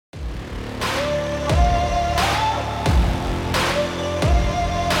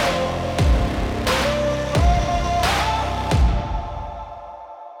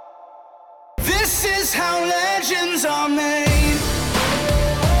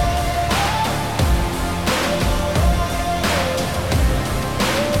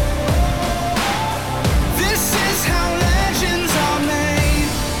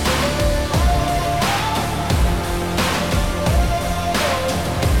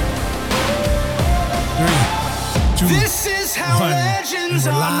is how legends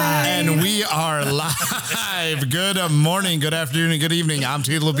are made. And we are live. Good morning, good afternoon, and good evening. I'm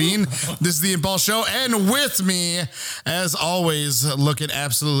Tate Levine. This is the Impulse Show. And with me, as always, looking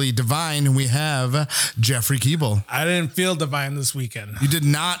absolutely divine, we have Jeffrey Keeble. I didn't feel divine this weekend. You did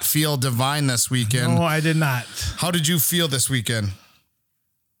not feel divine this weekend. No, I did not. How did you feel this weekend?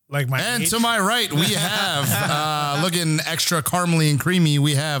 Like my And age? to my right, we have, looking extra caramely and creamy,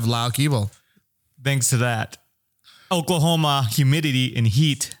 we have Lyle Keeble. Thanks to that Oklahoma humidity and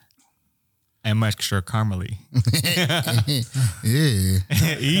heat, I'm extra caramely.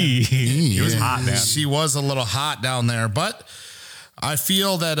 It was hot, man. She was a little hot down there, but I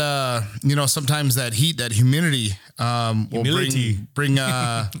feel that, sometimes that heat, that humidity, will bring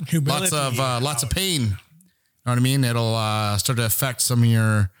lots of pain. You know what I mean? It'll start to affect some of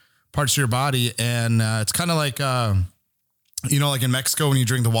your parts of your body. And it's kind of like, like in Mexico when you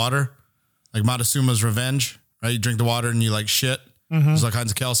drink the water, like Montezuma's Revenge, right? You drink the water and you like shit. Mm-hmm. There's all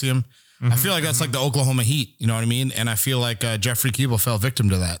kinds of calcium. Mm-hmm. I feel like that's like the Oklahoma heat. You know what I mean? And I feel like Jeffrey Keeble fell victim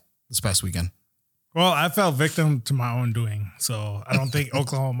to that this past weekend. Well, I fell victim to my own doing. So I don't think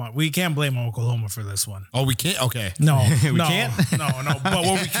we can't blame Oklahoma for this one. Oh, we can't? Okay. No, we can't? No. But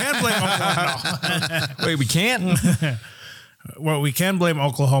what we can blame Oklahoma no. Wait, we can't? What we can blame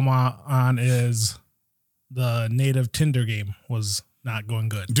Oklahoma on is the native Tinder game was not going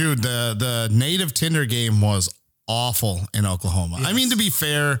good. Dude, the native Tinder game was awful in Oklahoma. Yes. I mean, to be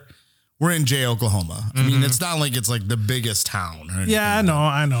fair, we're in Oklahoma. Mm-hmm. I mean, it's not like it's like the biggest town. Yeah,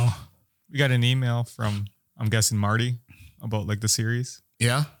 I know. We got an email from, I'm guessing, Marty about like the series.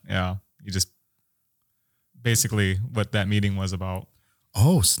 Yeah? Yeah. You just basically what that meeting was about.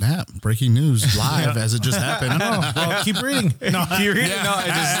 Oh, snap. Breaking news live as it just happened. Well, keep reading. No, keep reading.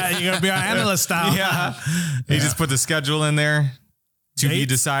 Yeah. No, you're going to be on analyst style. Yeah. He just put the schedule in there. To be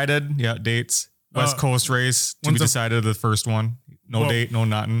decided. Yeah, dates. West Coast race. To be decided, the first one. No date, no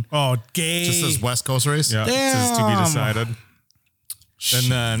nothing. Oh, gay. Just says West Coast race? Yeah, it says to be decided.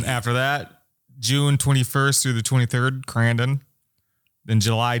 And then after that, June 21st through the 23rd, Crandon. Then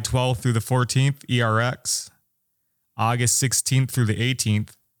July 12th through the 14th, ERX. August 16th through the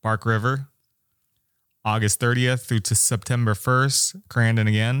 18th, Bark River. August 30th through to September 1st, Crandon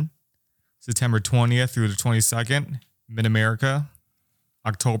again. September 20th through the 22nd, Mid-America.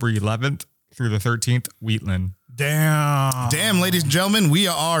 October 11th through the 13th, Wheatland. Damn, ladies and gentlemen, we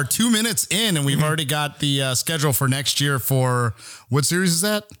are 2 minutes in and we've already got the schedule for next year for what series is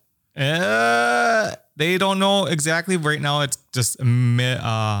that? They don't know exactly right now. It's just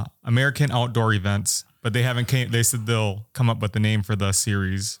American outdoor events, but they haven't they said they'll come up with the name for the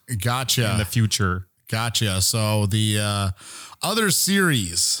series. Gotcha. In the future. Gotcha. So the other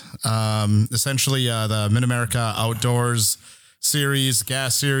series, essentially the Mid-America Outdoors series,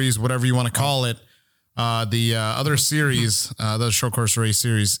 gas series, whatever you want to call it. The other series, the short course race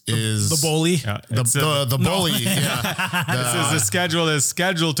series is the Bully. Yeah, the Bully. Yeah. This is the schedule is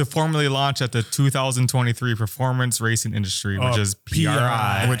scheduled to formally launch at the 2023 Performance Racing Industry, which is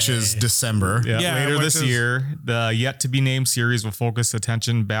PRI, which is December. Later this year. The yet to be named series will focus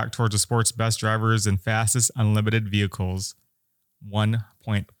attention back towards the sport's best drivers and fastest unlimited vehicles.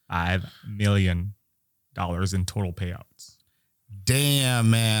 $1.5 million in total payouts.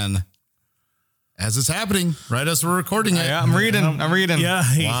 Damn, man. As it's happening, right as we're recording it. Yeah, I'm reading. Yeah.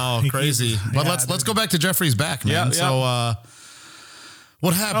 Wow, crazy. But let's go back to Jeffrey's back, man. Yeah. So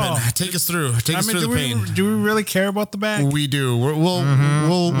what happened? Take us through. Take us through the pain. Do we really care about the back? We do.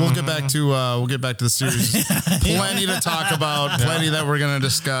 We'll get back to the series. Plenty to talk about. Plenty that we're gonna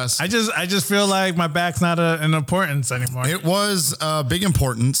discuss. I just feel like my back's not an importance anymore. It was a big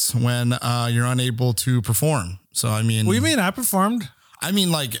importance when you're unable to perform. So I mean, what do you mean? I performed. I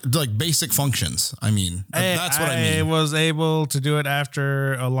mean, like basic functions. I mean, that's what I mean. I was able to do it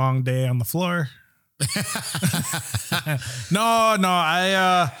after a long day on the floor. No.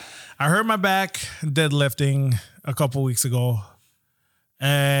 I hurt my back deadlifting a couple weeks ago,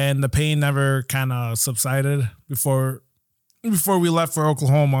 and the pain never kind of subsided before we left for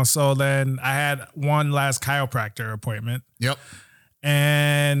Oklahoma. So then I had one last chiropractor appointment. Yep.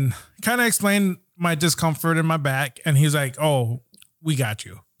 And kind of explained my discomfort in my back, and he's like, "Oh, we got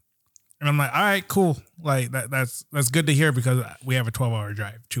you." And I'm like, all right, cool. Like that's good to hear because we have a 12-hour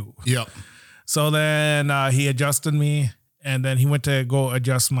drive too. Yep. So then he adjusted me, and then he went to go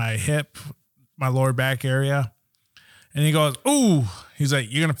adjust my hip, my lower back area. And he goes, ooh, he's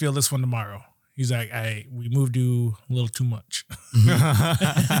like, you're going to feel this one tomorrow. He's like, we moved you a little too much. And,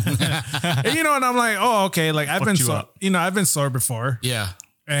 and I'm like, oh, okay. Like I've been sore before. Yeah.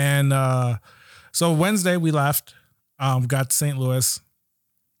 And so Wednesday we left, got to St. Louis.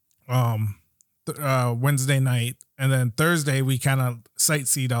 Wednesday night, and then Thursday we kind of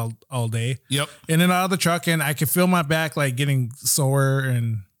sightseed all day. Yep. In and out of the truck, and I could feel my back like getting sore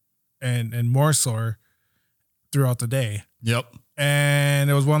and more sore throughout the day. Yep. And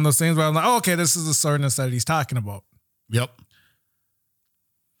it was one of those things where I'm like, oh, okay, this is the soreness that he's talking about. Yep.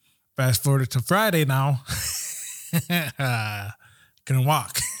 Fast forward to Friday now. Couldn't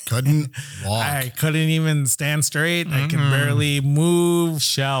walk. Couldn't walk. I couldn't even stand straight. I could barely move.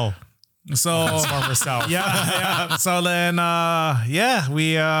 Shell. So yeah. So then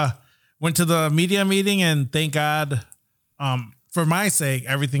we went to the media meeting, and thank God, for my sake,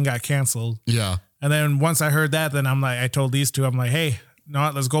 everything got canceled. Yeah. And then once I heard that, then I told these two, I'm like, hey, you know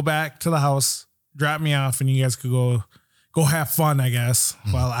what? Let's go back to the house, drop me off, and you guys could go have fun, I guess,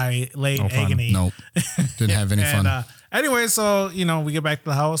 while I lay in agony. Nope. Didn't have any fun. Anyway, so, we get back to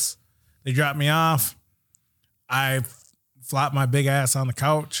the house. They drop me off. I flopped my big ass on the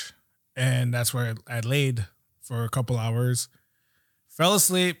couch, and that's where I laid for a couple hours. Fell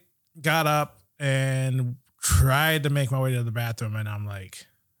asleep, got up, and tried to make my way to the bathroom, and I'm like,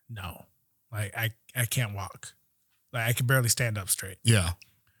 no. Like, I can't walk. Like, I can barely stand up straight. Yeah.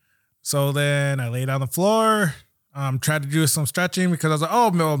 So then I laid on the floor, tried to do some stretching because I was like, oh,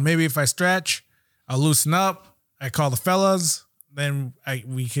 well, maybe if I stretch, I'll loosen up. I call the fellas, then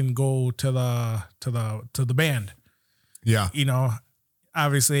we can go to the band. Yeah.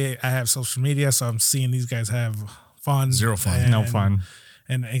 Obviously I have social media, so I'm seeing these guys have fun. Zero fun. No fun.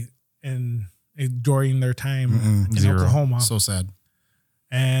 And enjoying their time in Oklahoma. So sad.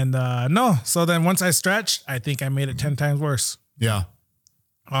 And no. So then once I stretched, I think I made it 10 times worse. Yeah.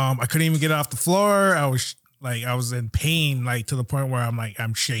 I couldn't even get off the floor. I was in pain, like to the point where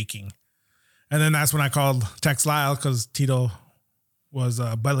I'm shaking. And then that's when I text Lyle because Tito was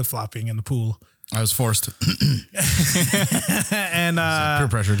belly flopping in the pool. I was forced. And peer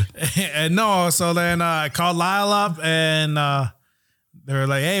pressured. And no, so then I called Lyle up, and they were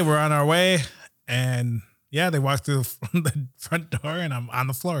like, hey, we're on our way. And yeah, they walked through the front door, and I'm on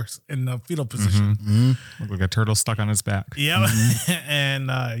the floor in the fetal position. Look like a turtle stuck on his back. Yep.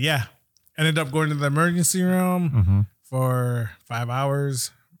 And ended up going to the emergency room for 5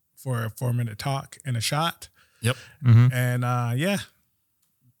 hours for a 4-minute talk and a shot. Yep. And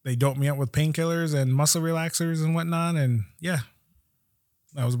they doped me up with painkillers and muscle relaxers and whatnot. And yeah,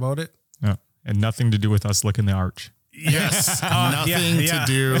 that was about it. Yeah. And nothing to do with us licking the arch. Yes. Nothing to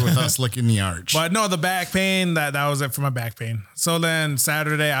do with us licking the arch. But no, the back pain, that was it for my back pain. So then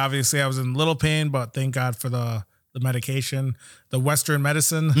Saturday, obviously I was in little pain, but thank God for the medication, the Western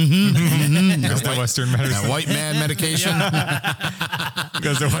medicine. Because the Western medicine. That white man medication.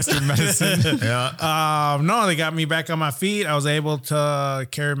 Because the Western medicine. Yeah. No, they got me back on my feet. I was able to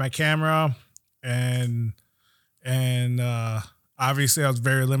carry my camera, and obviously I was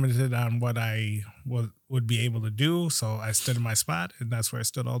very limited on what I would be able to do. So I stood in my spot, and that's where I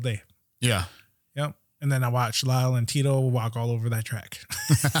stood all day. Yeah. Yep. And then I watched Lyle and Tito walk all over that track.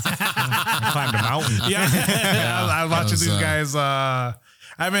 I climbed a mountain. Yeah. I was watching these guys.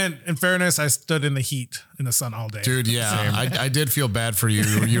 In fairness, I stood in the heat in the sun all day. Dude, yeah. I did feel bad for you.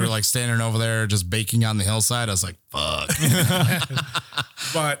 You were like standing over there just baking on the hillside. I was like, fuck.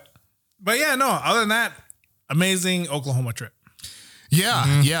 But yeah, no, other than that, amazing Oklahoma trip.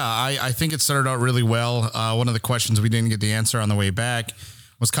 Yeah. Yeah. I think it started out really well. One of the questions we didn't get the answer on the way back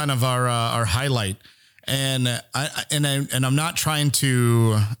was kind of our highlight. And I'm not trying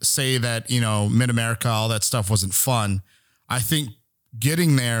to say that, Mid-America, all that stuff wasn't fun. I think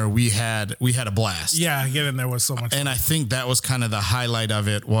getting there, we had a blast. Yeah, getting there was so much fun. And I think that was kind of the highlight of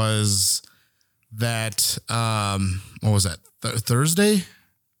it was that, what was that? Thursday?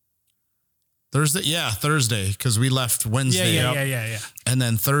 Yeah, Thursday. Because we left Wednesday. Yeah. And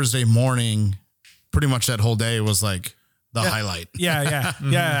then Thursday morning, pretty much that whole day was like the highlight. Yeah.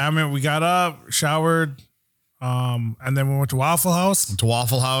 Yeah. I mean, we got up, showered, and then we went to Waffle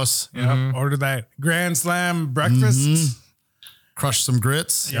House. Yeah. Ordered that Grand Slam breakfast. Crushed some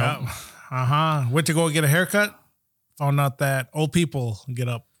grits. Yeah. Went to go get a haircut. Found out that old people get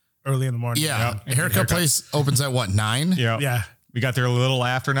up early in the morning. Yeah. Haircut place opens at what, 9? Yeah. We got there a little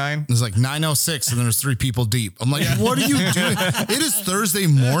after 9. It was like 9:06 and there's 3 people deep. I'm like, what are you doing? It is Thursday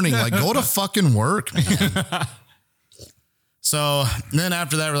morning. Like, go to fucking work, man. So then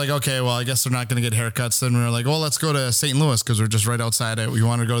after that, we're like, okay, well, I guess they're not going to get haircuts. Then we were like, well, let's go to St. Louis because we're just right outside it. We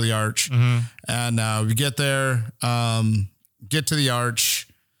want to go to the Arch. And we get there, get to the Arch,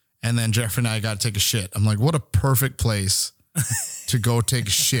 and then Jeff and I got to take a shit. I'm like, what a perfect place to go take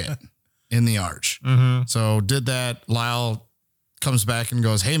a shit in the Arch. So did that. Lyle comes back and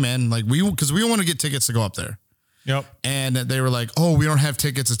goes, hey, man, like because we want to get tickets to go up there. Yep. And they were like, oh, we don't have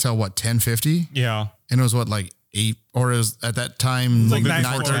tickets until what, 10:50? Yeah. And it was what, like 8, or it was at that time, Like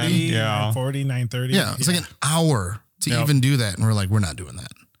 9:30? 9:40, 9:30. Yeah. It's like an hour to even do that. And we're like, we're not doing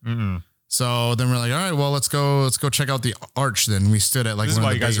that. So then we're like, all right, well, let's go check out the arch. Then we stood at like, This is one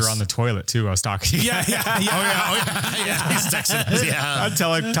why of you the guys base. are on the toilet too. I was talking to you. Yeah. Yeah. He's texting us. Yeah. I'm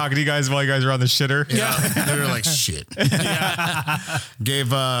talking to you guys while you guys are on the shitter. Yeah. They were like, shit. Gave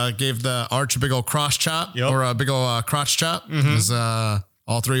the arch a big old cross chop or a big old crotch chop. Because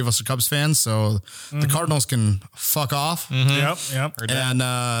all three of us are Cubs fans. So the Cardinals can fuck off. Yep.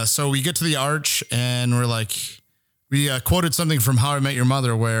 And so we get to the arch and we're like, we quoted something from How I Met Your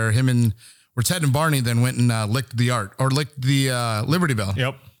Mother where Ted and Barney then went and licked the Liberty Bell.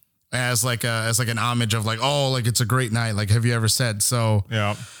 Yep. As like an homage of like, oh, like it's a great night. Like, have you ever said? So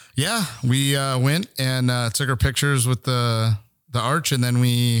yeah, we went and took our pictures with the arch, and then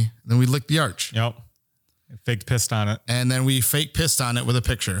we licked the arch. Yep. Faked pissed on it. And then we fake pissed on it with a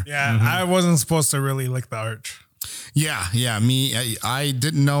picture. Yeah. I wasn't supposed to really lick the arch. Yeah. I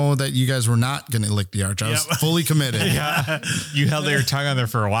didn't know that you guys were not going to lick the arch. I was fully committed. You held your tongue on there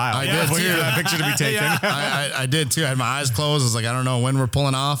for a while. I did too. That picture to be taken. I did too. I had my eyes closed. I was like, I don't know when we're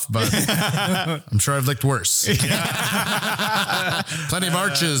pulling off, but I'm sure I've licked worse. Plenty of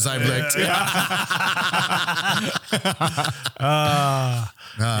arches I've licked.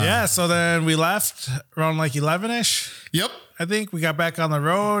 Yeah. So then we left around like 11ish. Yep. I think we got back on the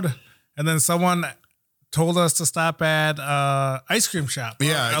road, and then someone told us to stop at ice cream shop.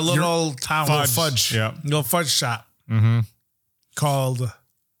 Yeah, a little town Fudge. Yeah. little fudge shop called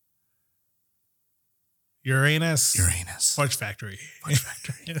Uranus Fudge Factory.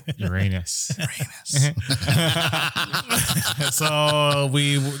 Uranus. So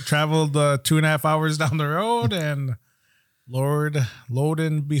we traveled 2.5 hours down the road, and Lord,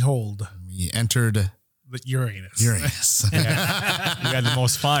 and behold, We entered the Uranus. Uranus. You had the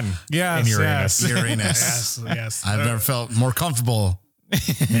most fun in Uranus. Uranus. Yes. I've never felt more comfortable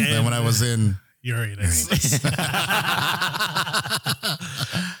than when I was in Uranus.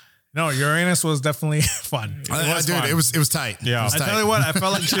 No, Uranus was definitely fun. It was tight. Yeah. It was I tight. tell you what, I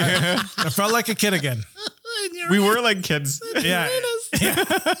felt like a kid again. We were like kids. Yeah.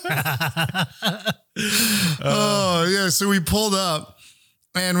 Oh yeah. So we pulled up.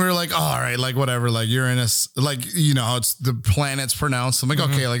 And we were like, oh, all right, like whatever, like Uranus, like, you know, it's the planet's pronounced. I'm like,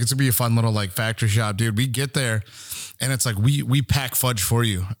 okay, like it's gonna be a fun little like factory shop, dude. We get there and it's like, we pack fudge for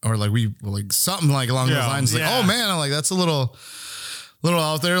you. Or like we like something like along those lines. Like, oh man, I'm like, that's a little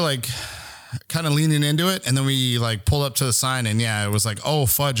out there, like kind of leaning into it. And then we like pulled up to the sign and it was like, oh,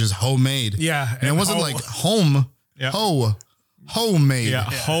 fudge is homemade. Yeah. And it wasn't like home, homemade. Yeah,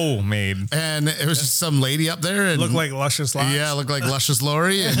 homemade. And it was just some lady up there and Looked like Luscious Locks. yeah, looked like Luscious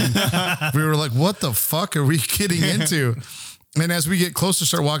Lori. And we were like, what the fuck are we getting into? And as we get closer,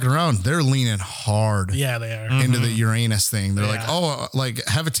 start walking around, they're leaning hard Yeah, they are. into the Uranus thing. They're like, oh, like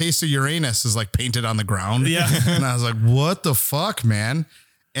have a taste of Uranus is like painted on the ground. Yeah. And I was like, what the fuck, man?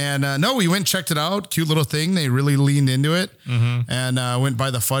 And no, we went and checked it out. Cute little thing. They really leaned into it and went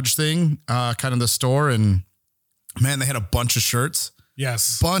by the fudge thing, kind of the store. And man, they had a bunch of shirts.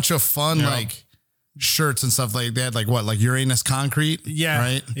 Yes. Bunch of fun, like shirts and stuff. Like they had like what, like Uranus concrete. Yeah.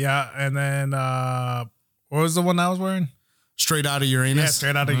 Right. Yeah. And then what was the one I was wearing? Straight out of Uranus. Yeah,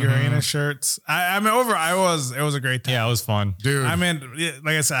 straight out of Uranus shirts. It was a great time. Yeah, it was fun. Dude. I mean,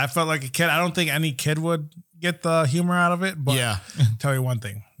 like I said, I felt like a kid. I don't think any kid would get the humor out of it, but tell you one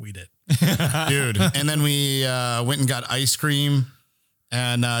thing, we did. Dude. And then we went and got ice cream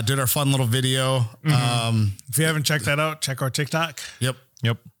and did our fun little video. If you haven't checked that out, check our TikTok. Yep.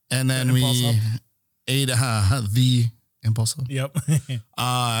 And then The we Impulse ate the Impulse. Yep.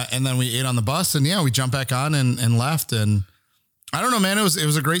 And then we ate on the bus and we jumped back on and left. And I don't know, man, it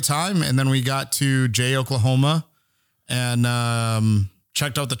was a great time. And then we got to Jay, Oklahoma and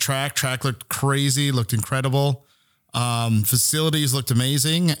checked out the track. Track looked crazy, looked incredible. Facilities looked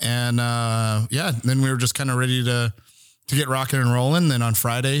amazing. And then we were just kind of ready to get rocking and rolling. Then on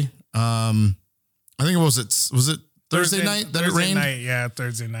Friday, I think was it Thursday night that it rained?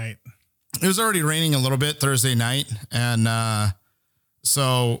 Thursday night. It was already raining a little bit Thursday night. And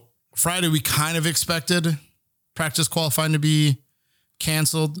so Friday we kind of expected practice qualifying to be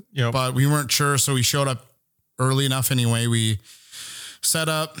canceled, but we weren't sure. So we showed up early enough anyway. We set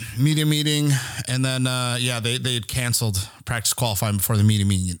up media meeting and then, they had canceled practice qualifying before the media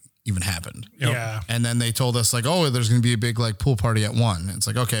meeting even happened. Yeah. And then they told us like, oh, there's going to be a big like pool party at 1. It's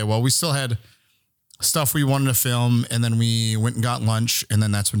like, okay, well, we still had stuff we wanted to film. And then we went and got lunch. And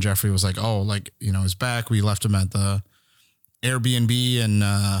then that's when Jeffrey was like, oh, like, he's back. We left him at the Airbnb and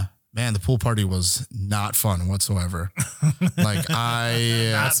man, the pool party was not fun whatsoever.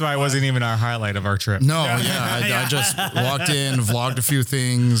 That's why it wasn't even our highlight of our trip. No, I just walked in, vlogged a few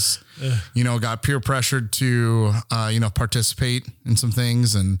things, got peer pressured to, participate in some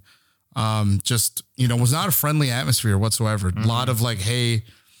things, and just, was not a friendly atmosphere whatsoever. A lot of like, hey,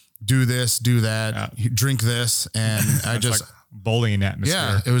 do this, do that, drink this. And I just like bullying atmosphere.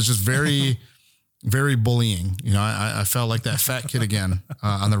 Yeah, it was just very, very bullying. I felt like that fat kid again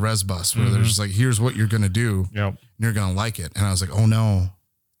on the res bus where they're just like, here's what you're going to do. Yep. And you're going to like it. And I was like, oh no,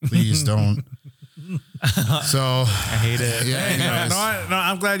 please don't. So I hate it. Yeah. No,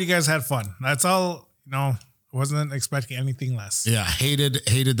 I'm glad you guys had fun. That's all, I wasn't expecting anything less. Yeah. Hated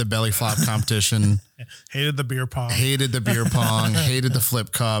the belly flop competition. Hated the beer pong. Hated the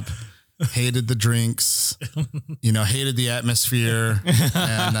flip cup. Hated the drinks, hated the atmosphere.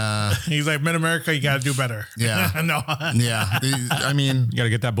 And he's like, Mid-America, you got to do better. Yeah. No. Yeah. I mean, you got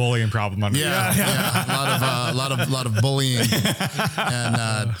to get that bullying problem under. Yeah. A lot of bullying,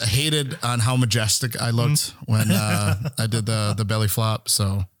 and hated on how majestic I looked when I did the belly flop.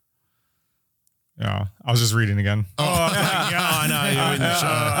 So. Yeah, I was just reading again. I know.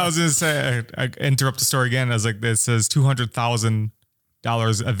 I was going to say, I interrupt the story again. I was like, it says $200,000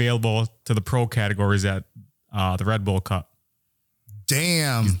 available to the pro categories at the Red Bull Cup.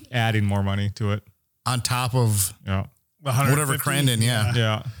 Damn. He's adding more money to it. On top of whatever Crandon, yeah.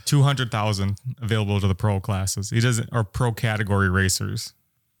 Yeah. 200,000 available to the pro classes. He doesn't, or pro category racers.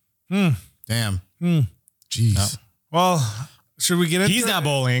 Damn. Jeez. Yeah. Well, should we get into He's not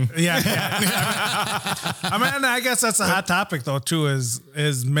bowling. Yeah. I mean, I guess that's a hot topic though too, is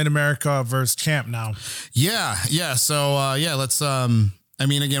Mid-America versus Champ now. Yeah. So let's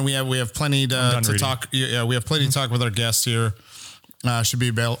again, we have plenty to talk. Yeah, we have plenty to talk with our guests here. Should be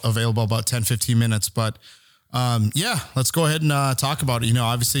available about 10-15 minutes, but let's go ahead and talk about it.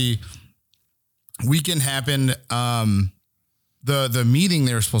 Obviously weekend happened. The meeting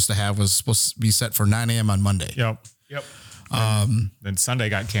they were supposed to have was supposed to be set for 9 a.m. on Monday. Yep. Then Sunday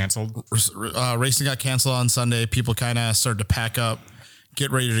got canceled. Racing got canceled on Sunday. People kind of started to pack up,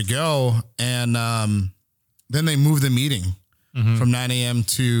 get ready to go. And then they moved the meeting from 9 a.m.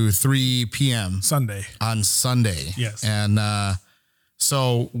 to 3 p.m. on Sunday. Yes. And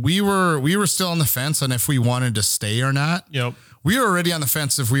so we were still on the fence on if we wanted to stay or not. Yep. We were already on the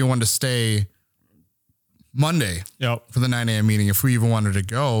fence if we wanted to stay Monday for the 9 a.m. meeting, if we even wanted to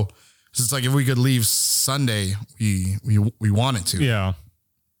go. So it's like if we could leave Sunday, we wanted to. Yeah.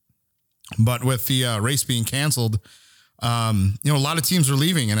 But with the race being canceled, a lot of teams were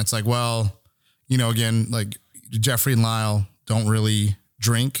leaving, and it's like, well, again, like Jeffrey and Lyle don't really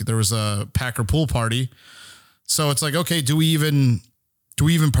drink. There was a Packer pool party, so it's like, okay, do we even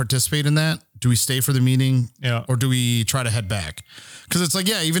participate in that? Do we stay for the meeting? Yeah. Or do we try to head back? Because it's like,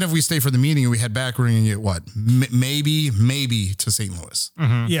 yeah, even if we stay for the meeting and we head back, we're going to get what? Maybe to St. Louis.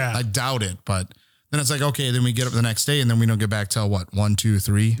 Mm-hmm. Yeah. I doubt it. But then it's like, okay, then we get up the next day and then we don't get back till what? 1, 2,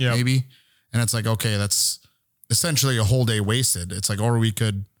 3, maybe. And it's like, okay, that's essentially a whole day wasted. It's like, or we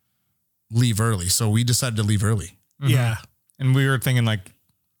could leave early. So we decided to leave early. Mm-hmm. Yeah. And we were thinking like,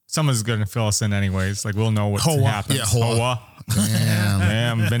 someone's going to fill us in anyways. Like we'll know what's happening. Yeah, Hoa.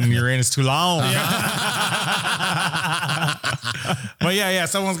 Damn. Been in Uranus too long. But yeah,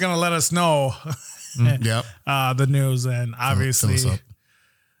 someone's gonna let us know. Yep. The news, and obviously,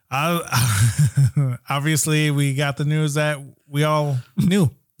 obviously, we got the news that we all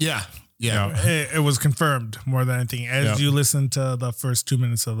knew. Yeah. It was confirmed more than anything. As you listen to the first 2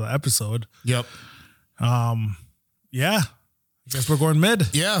 minutes of the episode. Yep. Yeah. I guess we're going mid.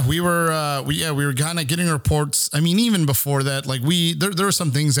 Yeah, we were kind of getting reports. I mean, even before that, like there were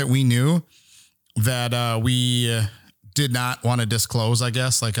some things that we knew that we did not want to disclose, I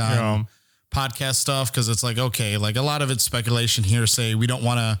guess, like on podcast stuff. Cause it's like, okay, like a lot of it's speculation, hearsay. We don't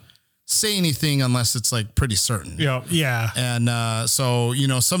want to say anything unless it's like pretty certain. Yeah. And so,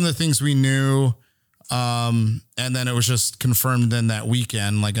 some of the things we knew, and then it was just confirmed then that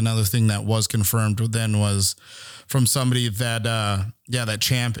weekend. Like another thing that was confirmed then was from somebody that, that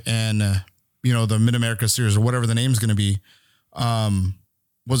Champ and, the Mid-America Series or whatever the name's going to be,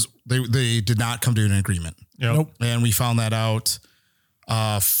 was they did not come to an agreement. Yep. Nope. And we found that out,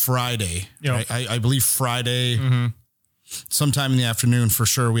 Friday. Yep. I believe Friday, sometime in the afternoon for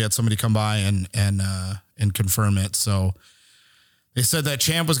sure. We had somebody come by and confirm it. So they said that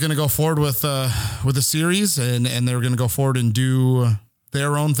Champ was going to go forward with the series and they were going to go forward and do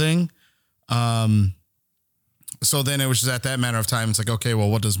their own thing. So then it was just at that matter of time. It's like, okay, well,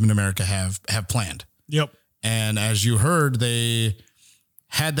 what does Mid-America have planned? Yep. And as you heard, they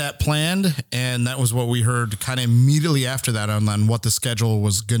had that planned, and that was what we heard kind of immediately after that on what the schedule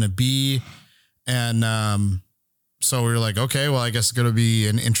was going to be. And so we were like, okay, well, I guess it's going to be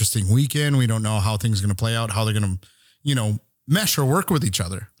an interesting weekend. We don't know how things are going to play out, how they're going to, mesh or work with each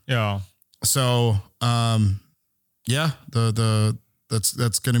other. Yeah. So,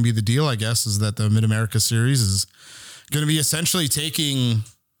 that's going to be the deal, I guess, is that the Mid-America Series is going to be essentially taking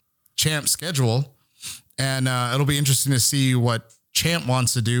Champ's schedule, and it'll be interesting to see what Champ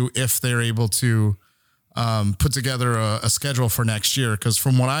wants to do if they're able to put together a schedule for next year. Because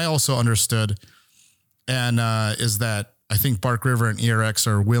from what I also understood, and is that I think Bark River and ERX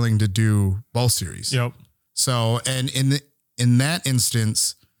are willing to do both series. Yep. So, and in that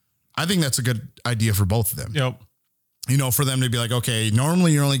instance, I think that's a good idea for both of them. Yep. For them to be like, okay,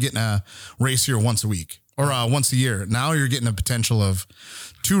 normally you're only getting a race here once a week or once a year. Now you're getting a potential of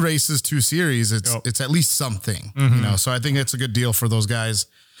 2 races, 2 series. It's at least something, so I think it's a good deal for those guys.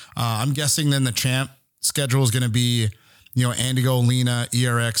 I'm guessing then the Champ schedule is going to be, Andigo, Lena,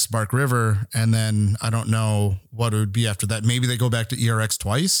 ERX, Bark River. And then I don't know what it would be after that. Maybe they go back to ERX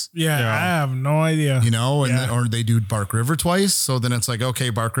twice. Yeah. I have no idea. Or they do Bark River twice. So then it's like, okay,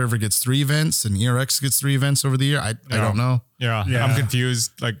 Bark River gets 3 events and ERX gets 3 events over the year. I don't know. Yeah. I'm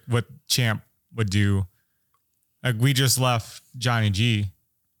confused. Like what Champ would do. Like we just left Johnny G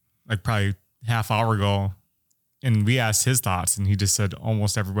like probably half hour ago, and we asked his thoughts, and he just said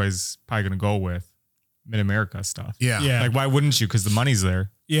almost everybody's probably going to go with Mid-America stuff. Yeah. Like why wouldn't you? Because the money's there.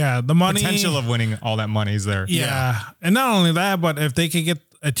 Yeah. The money. Potential of winning all that money is there. Yeah. And not only that, but if they could get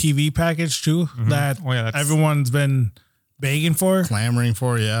a TV package too, that everyone's been begging for. Clamoring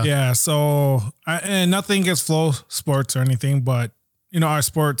for, yeah. Yeah. So, and nothing against Flow Sports or anything, but, our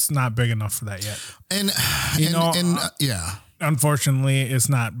sport's not big enough for that yet. And, unfortunately, it's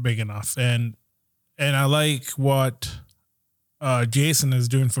not big enough. And I like what Jason is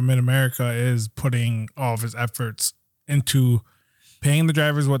doing for Mid-America is putting all of his efforts into paying the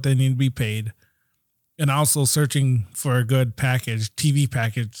drivers what they need to be paid, and also searching for a good TV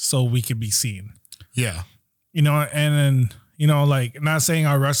package, so we could be seen. Yeah. And then, like not saying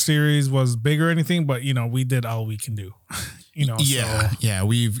our Rush series was big or anything, but we did all we can do. We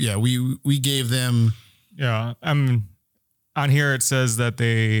gave them. Yeah. On here it says that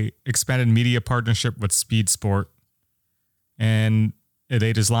they expanded media partnership with Speed Sport, and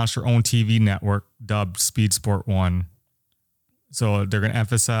they just launched their own TV network dubbed Speed Sport 1. So they're going to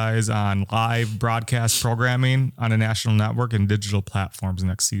emphasize on live broadcast programming on a national network and digital platforms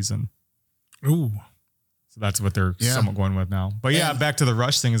next season. Ooh. So that's what they're somewhat going with now. But back to the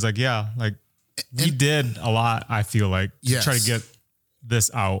Rush thing is like, we did a lot, I feel like, to try to get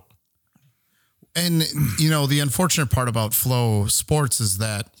this out. And, the unfortunate part about Flow Sports is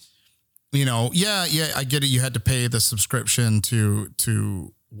that, I get it. You had to pay the subscription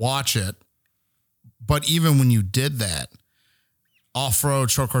to watch it. But even when you did that, Offroad,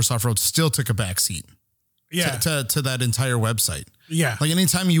 Short Course Offroad still took a backseat to that entire website. Yeah. Like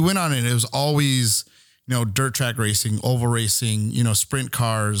anytime you went on it, it was always, dirt track racing, oval racing, sprint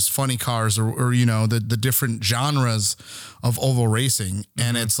cars, funny cars, or the different genres of oval racing.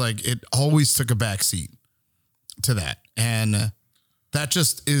 And it's like, it always took a backseat to that. And that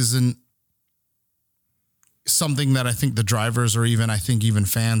just isn't something that I think the drivers or even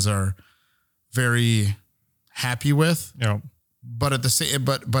fans are very happy with. Yeah. But at the same,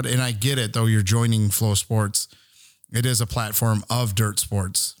 and I get it though, you're joining Flow Sports. It is a platform of dirt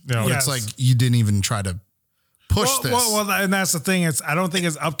sports. Yeah. But it's like you didn't even try to push this. Well, and that's the thing. I don't think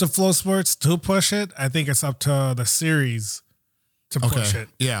it's up to Flow Sports to push it. I think it's up to the series to push it.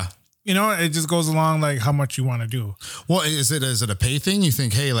 Yeah. It just goes along like how much you want to do. Well, is it a pay thing? You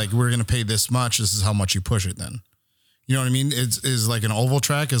think, hey, like we're going to pay this much. This is how much you push it then. You know what I mean? Is like an oval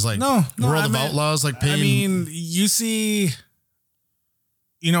track is like World of Outlaws, like paying. I mean, you see,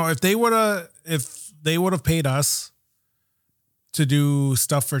 if they would have paid us to do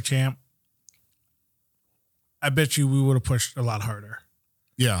stuff for Champ, I bet you we would have pushed a lot harder.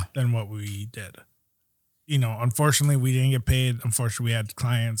 Yeah. Than what we did. Unfortunately, we didn't get paid. Unfortunately, we had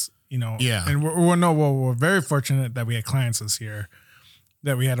clients, Yeah. And we're very fortunate that we had clients this year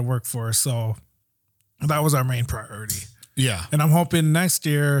that we had to work for. So that was our main priority. Yeah. And I'm hoping next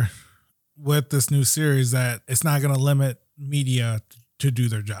year with this new series that it's not going to limit media to do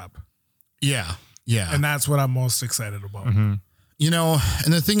their job. Yeah. Yeah. And that's what I'm most excited about. Mm-hmm.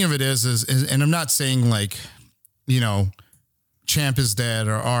 And the thing of it is, and I'm not saying like, Champ is dead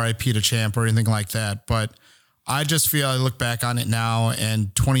or RIP to Champ or anything like that. But I just feel I look back on it now,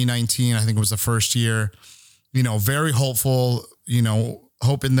 and 2019, I think was the first year, very hopeful,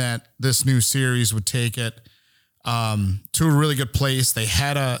 hoping that this new series would take it. to a really good place. They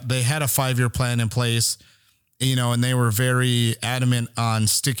had a 5-year plan in place, and they were very adamant on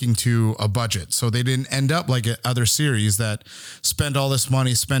sticking to a budget. So they didn't end up like other series that spent all this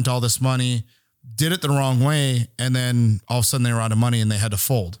money, did it the wrong way, and then all of a sudden they were out of money and they had to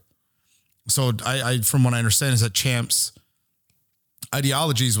fold. So I from what I understand is that Champ's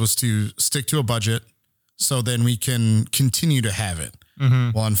ideologies was to stick to a budget so then we can continue to have it.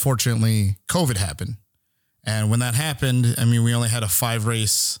 Mm-hmm. Well, unfortunately, COVID happened. And when that happened, I mean, we only had a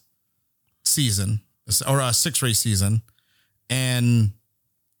 5-race season or a 6-race season, and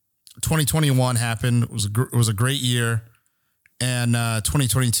 2021 happened. It was a great year. And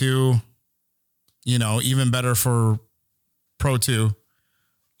 2022, even better for Pro 2.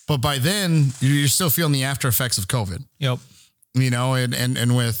 But by then, you're still feeling the after effects of COVID. Yep.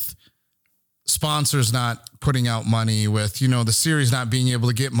 And with sponsors not putting out money, with, the series not being able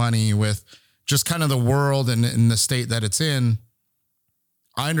to get money, with just kind of the world and the state that it's in,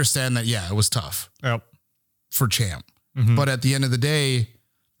 I understand that, it was tough. Yep. For Champ. Mm-hmm. But at the end of the day,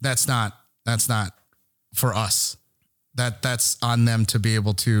 that's not for us. That's on them to be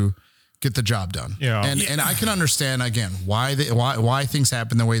able to get the job done. Yeah. And I can understand again why things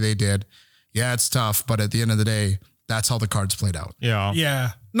happen the way they did. Yeah, it's tough, but at the end of the day, that's how the cards played out. Yeah.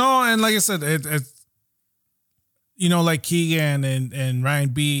 Yeah. No, and like I said, it's like Keegan and Ryan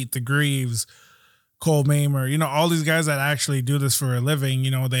Beat, the Greaves, Cole Mamer, all these guys that actually do this for a living,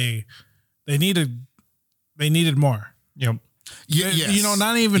 they needed more. Yep. Yes.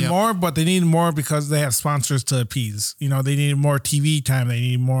 Not even more, but they needed more because they have sponsors to appease. They needed more TV time. They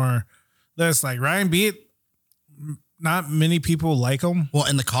need more this. Like Ryan Beat, not many people like him. Well,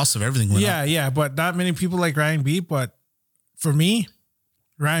 and the cost of everything went up. Yeah, but not many people like Ryan Beat. But for me,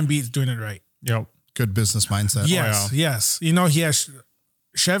 Ryan Beat's doing it right. Yep. Good business mindset. Yes, yes. He has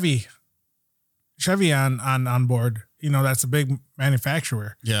Chevy on board. That's a big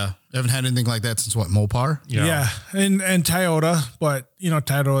manufacturer. Yeah. I haven't had anything like that since what, Mopar? Yeah. And Toyota, but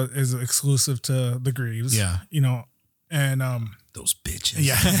Toyota is exclusive to the Greaves. Yeah. And those bitches.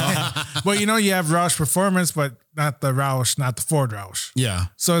 Yeah. But you have Roush Performance, but not the Ford Roush. Yeah.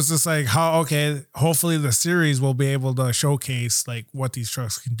 So it's just like hopefully the series will be able to showcase like what these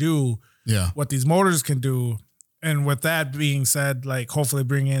trucks can do. Yeah. What these motors can do. And with that being said, like hopefully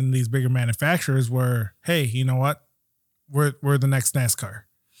bring in these bigger manufacturers where, hey, you know what? We're the next NASCAR.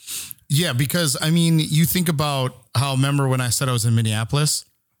 Yeah, because I mean, you think about remember when I said I was in Minneapolis,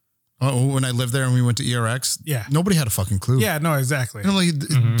 when I lived there and we went to ERX? Yeah. Nobody had a fucking clue. Yeah, no, exactly. And I'm like,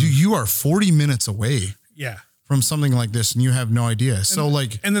 dude, you are 40 minutes away. Yeah. From something like this and you have no idea. So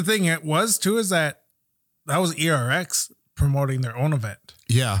and the thing it was too is that was ERX promoting their own event.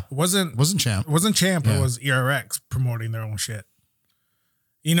 Yeah. It wasn't Champ. It wasn't Champ. Yeah. It was ERX promoting their own shit.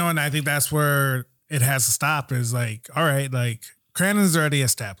 And I think that's where it has to stop is like, all right, like Crandon's already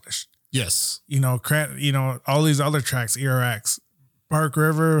established. Yes. All these other tracks, ERX, Park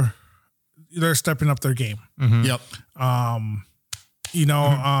River, they're stepping up their game. Mm-hmm. Yep.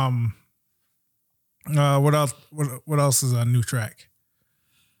 What else? What else is a new track?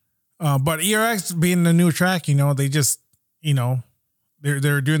 But ERX being the new track, they just,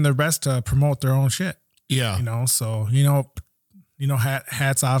 they're doing their best to promote their own shit. Yeah. So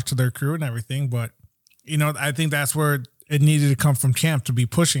hats off to their crew and everything. But I think that's where it needed to come from Champ to be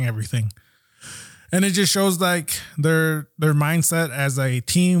pushing everything. And it just shows like their mindset as a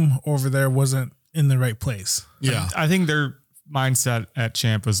team over there wasn't in the right place. Yeah. I think their mindset at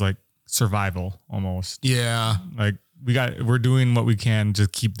Champ was like survival almost. Yeah. Like we're doing what we can to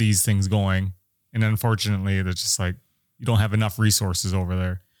keep these things going. And unfortunately, it's just like you don't have enough resources over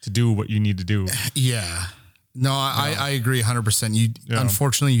there to do what you need to do. Yeah. No, I agree 100%.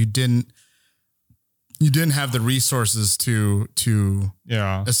 Unfortunately you didn't have the resources to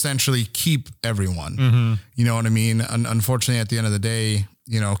essentially keep everyone. Mm-hmm. You know what I mean? Unfortunately, at the end of the day,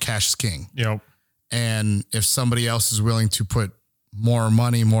 cash is king. Yep. And if somebody else is willing to put more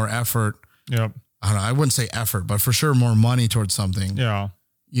money, more effort, yep. I don't know, I wouldn't say effort, but for sure more money towards something. Yeah.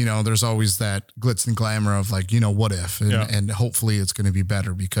 There's always that glitz and glamour of like, what if, and hopefully it's going to be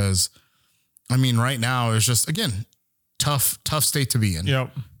better because I mean, right now it's just, again, tough state to be in.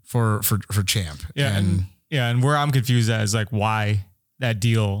 Yep. For Champ. Yeah. And where I'm confused at is like why that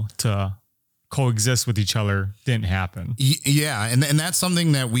deal to coexist with each other didn't happen. Yeah. And that's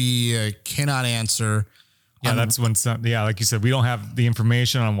something that we cannot answer. Yeah. That's when like you said, we don't have the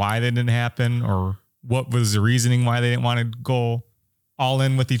information on why they didn't happen or what was the reasoning why they didn't want to go all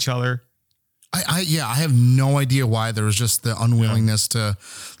in with each other. I have no idea why there was just the unwillingness to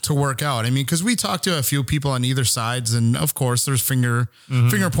work out. I mean, because we talked to a few people on either sides, and of course, there's finger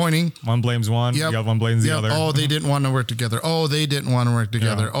pointing. One blames one, the other one blames the other. Oh, they didn't want to work together. Oh, they didn't want to work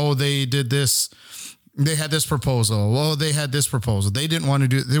together. Yeah. Oh, they did this. They had this proposal. Oh, they had this proposal. They didn't want to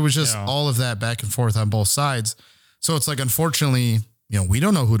do. There was just all of that back and forth on both sides. So it's like, unfortunately, we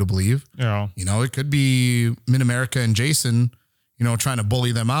don't know who to believe. Yeah. It could be Mid-America and Jason, trying to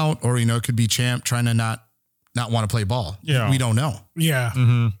bully them out, or, it could be Champ trying to not want to play ball. Yeah. We don't know. Yeah.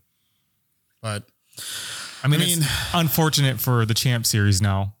 Mm-hmm. But I mean, it's unfortunate for the Champ series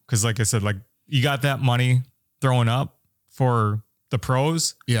now. Cause like I said, like you got that money thrown up for the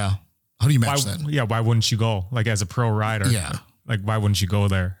pros. Yeah. How do you match that? Yeah. Why wouldn't you go like as a pro rider? Yeah. Like, why wouldn't you go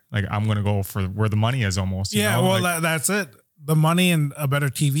there? Like, I'm going to go for where the money is almost. Yeah. Well, that's it. The money and a better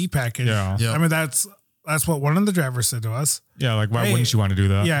TV package. Yeah. Yep. I mean, that's what one of the drivers said to us. Yeah. Like, why wouldn't you want to do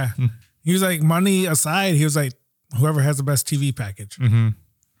that? Yeah. He was like, money aside, he was like, whoever has the best TV package. Mm-hmm.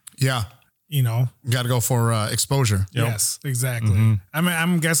 Yeah. You got to go for exposure. Yep. Yes, exactly. Mm-hmm. I mean,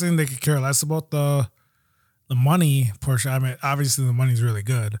 I'm guessing they could care less about the money portion. I mean, obviously the money's really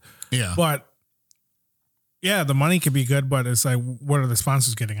good. Yeah. But yeah, the money could be good, but it's like, what are the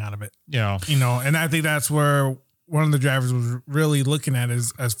sponsors getting out of it? Yeah. And I think that's where one of the drivers was really looking at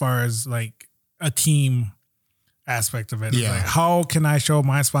is as far as like a team aspect of it. Yeah. Like, how can I show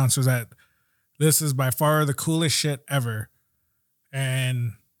my sponsors that this is by far the coolest shit ever,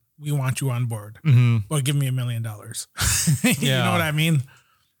 and we want you on board, but give me $1 million. You know what I mean?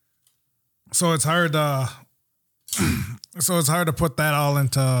 So it's hard to, put that all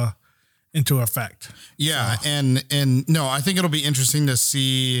into effect. Yeah. So. And no, I think it'll be interesting to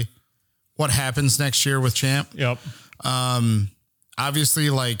see what happens next year with Champ. Yep. Obviously,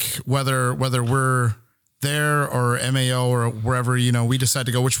 like whether we're there or MAO or wherever, we decide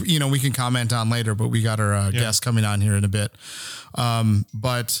to go, which, we can comment on later, but we got our guest coming on here in a bit.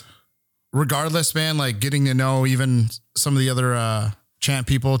 But regardless, man, like getting to know even some of the other Champ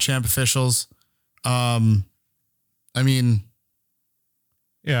people, Champ officials. I mean,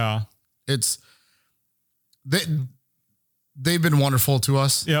 yeah, they've been wonderful to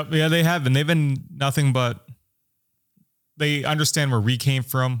us. Yep. Yeah, they have been. They've been nothing but they understand where we came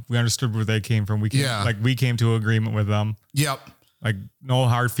from. We understood where they came from. We came to an agreement with them. Yep. Like no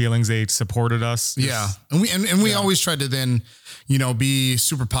hard feelings. They supported us. Yeah. And we always tried to then, be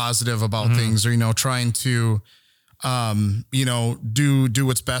super positive about things, or, trying to, do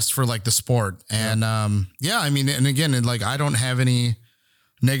what's best for like the sport. And, I mean, and again, like, I don't have any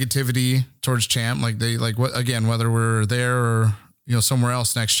negativity towards Champ. Like whether we're there or, somewhere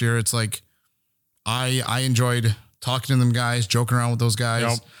else next year, it's like, I enjoyed talking to them guys, joking around with those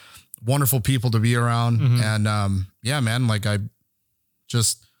guys, wonderful people to be around. And, man, like I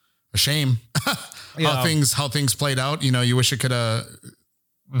just a shame how things played out. You wish it could, a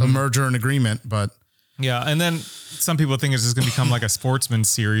merger and agreement, but yeah. And then some people think it's just going to become like a sportsman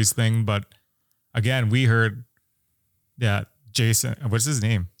series thing. But again, we heard that Jason, what's his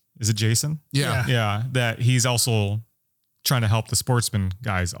name? Is it Jason? Yeah. Yeah. That he's also trying to help the sportsman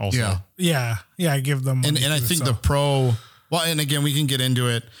guys also. Yeah. Give them. And I think the pro, well, and again, we can get into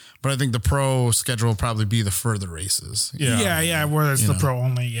it, but I think the pro schedule will probably be the further races. Yeah. Where it's the pro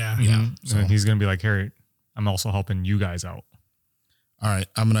only. Yeah. So he's going to be like, Harry, I'm also helping you guys out. All right.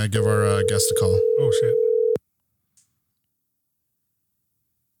 I'm going to give our guest a call. Oh, shit.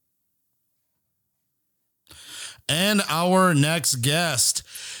 And our next guest,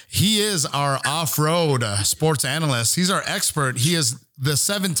 he is our off-road sports analyst. He's our expert. He is the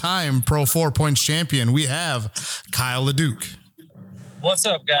 7-time Pro 4 Points champion. We have Kyle Leduc. What's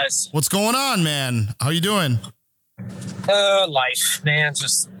up, guys? What's going on, man? How you doing? Life, man.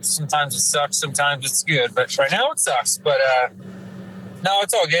 Just sometimes it sucks, sometimes it's good. But right now it sucks. But no,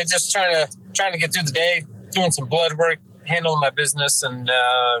 it's all good. Just trying to get through the day, doing some blood work, handling my business, and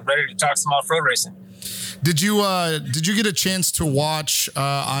ready to talk some off-road racing. Did you get a chance to watch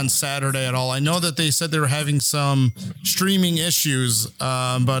on Saturday at all? I know that they said they were having some streaming issues,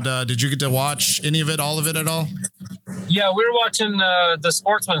 but did you get to watch any of it, all of it at all? Yeah, we were watching the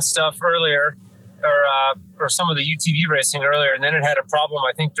sportsman stuff earlier, or some of the UTV racing earlier, and then it had a problem,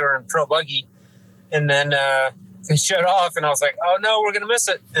 I think, during Pro Buggy, and then they shut off, and I was like, oh no, we're gonna miss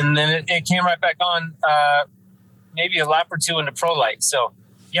it, and then it came right back on, maybe a lap or two into Pro Light. So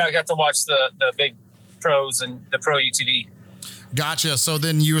yeah, I got to watch the big pros and the Pro UTV. Gotcha. So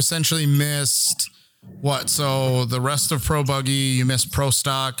then you essentially missed what? So the rest of Pro Buggy, you missed Pro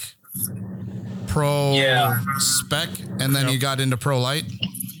Stock, Pro Spec, and then you got into Pro Light?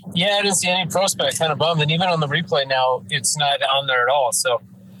 Yeah, I didn't see any Pro Spec. Kind of bummed. And even on the replay now, it's not on there at all. So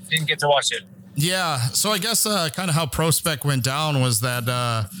didn't get to watch it. Yeah, so I guess kind of how Pro Spec went down was that,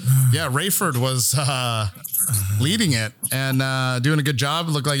 Rayford was leading it and doing a good job.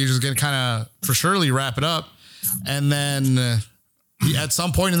 It looked like he was going to kind of for surely wrap it up. And then at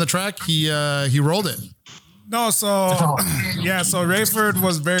some point in the track, he rolled it. No, so Rayford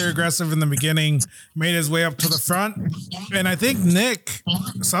was very aggressive in the beginning, made his way up to the front. And I think Nick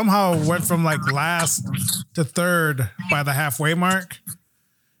somehow went from like last to third by the halfway mark.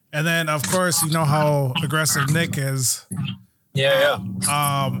 And then, of course, you know how aggressive Nick is. Yeah.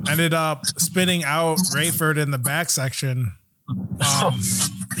 Ended up spinning out Rayford in the back section.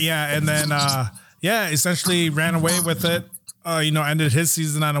 And then, essentially ran away with it. Ended his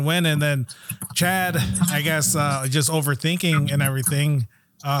season on a win. And then Chad, I guess, just overthinking and everything,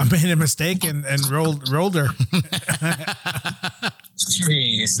 made a mistake and rolled her.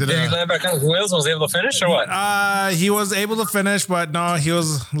 Jeez. Did he land back on his wheels and was able to finish or what? He was able to finish, but no, he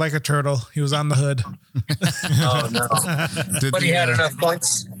was like a turtle. He was on the hood. Oh, no. But he had enough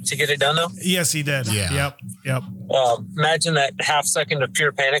points to get it done, though? Yes, he did. Yeah. Yep. Imagine that half second of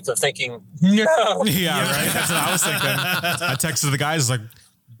pure panic of thinking, no. Yeah, right? That's what I was thinking. I texted the guys, like,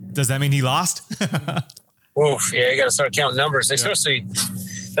 does that mean he lost? Oof, yeah, you got to start counting numbers, especially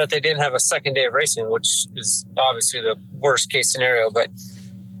that they didn't have a second day of racing, which is obviously the worst case scenario. But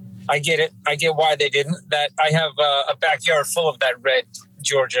I get it. I get why they didn't. That I have a backyard full of that red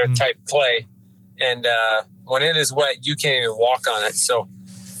Georgia type clay, and when it is wet, you can't even walk on it. So,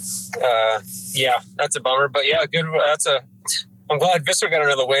 that's a bummer. But yeah, good. I'm glad Visser got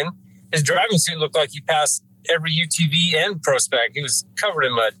another win. His driving suit looked like he passed every UTV and Pro Spec. He was covered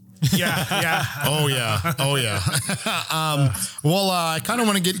in mud. Yeah. Oh yeah. I kind of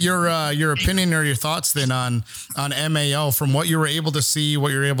want to get your opinion or your thoughts then on MAO from what you were able to see,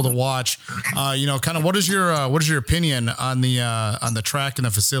 what you're able to watch. Kind of what is your opinion on the track and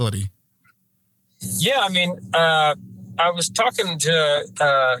the facility? Yeah, I mean, I was talking to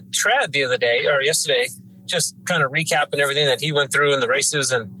Trad the other day or yesterday, just kind of recapping everything that he went through in the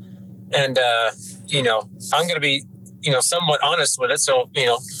races, and I'm going to be somewhat honest with it. So,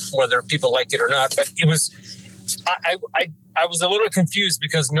 whether people liked it or not, but it was, I was a little confused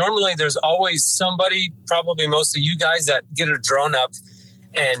because normally there's always somebody, probably most of you guys, that get a drone up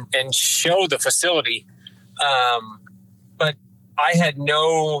and show the facility. But I had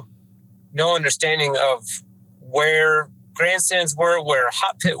no understanding of where grandstands were, where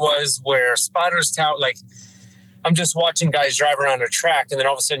hot pit was, where spotters tower. Like, I'm just watching guys drive around a track, and then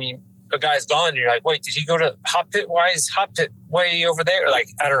all of a sudden a guy's gone, and you're like, wait, did he go to hot pit? Why is hot pit way over there? Like,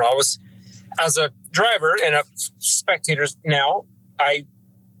 I don't know. I was, as a driver and a spectator now, I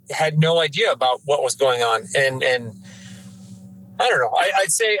had no idea about what was going on. And I don't know.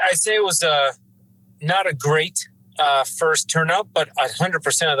 I'd say it was not a great first turnout, but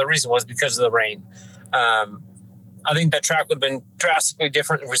 100% of the reason was because of the rain. I think that track would have been drastically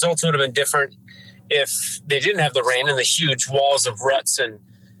different. The results would have been different if they didn't have the rain and the huge walls of ruts and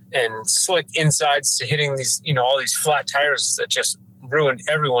slick insides to hitting these, all these flat tires that just ruined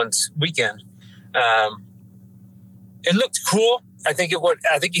everyone's weekend. It looked cool. I think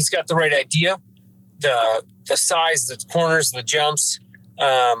he's got the right idea. The size, the corners, the jumps.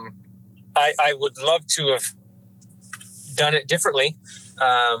 I would love to have done it differently.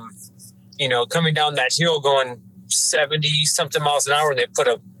 Coming down that hill going 70 something miles an hour, they put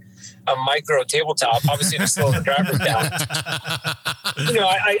a micro tabletop, obviously to slow the drivers down.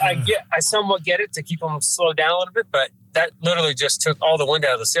 I somewhat get it to keep them slowed down a little bit, but that literally just took all the wind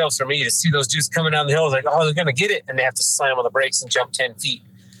out of the sails for me to see those dudes coming down the hill. Like, oh, they're going to get it. And they have to slam on the brakes and jump 10 feet.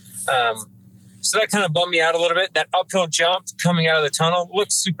 So that kind of bummed me out a little bit. That uphill jump coming out of the tunnel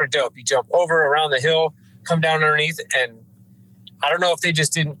looks super dope. You jump over around the hill, come down underneath, and I don't know if they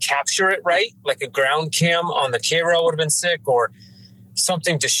just didn't capture it right. Like a ground cam on the K-rail would have been sick, or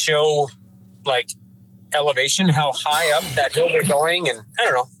something to show like elevation, how high up that hill they're going. And I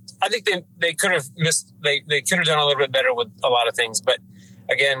don't know. I think they could have missed, they could have done a little bit better with a lot of things. But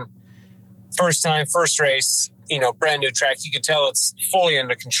again, first time, first race, brand new track, you could tell it's fully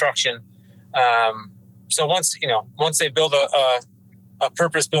under construction. So once they build a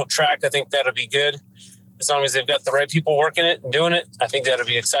purpose-built track, I think that'll be good. As long as they've got the right people working it and doing it, I think that'll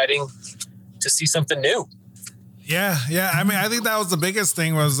be exciting to see something new. Yeah. I mean, I think that was the biggest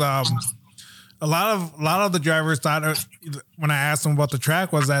thing was a lot of the drivers thought when I asked them about the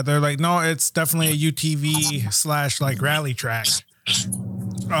track was that they're like, no, it's definitely a UTV / like rally track.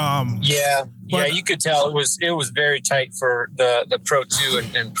 You could tell it was very tight for the Pro 2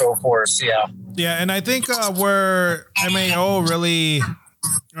 and Pro 4s. Yeah, and I think where MAO really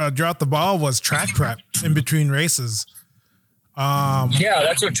dropped the ball was track prep in between races. Yeah,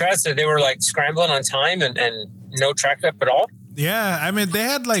 that's what Trav said. They were like scrambling on time and no track up at all. Yeah, I mean, they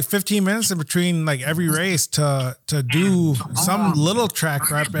had like 15 minutes in between like every race to do some little track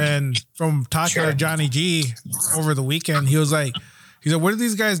prep. And from talking to Johnny G over the weekend, he said, what are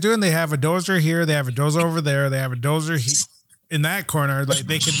these guys doing? They have a dozer here. They have a dozer over there. They have a dozer in that corner. Like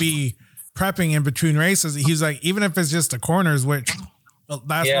they could be prepping in between races. He's like, even if it's just the corners, which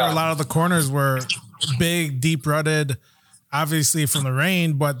that's where a lot of the corners were big, deep rutted, obviously from the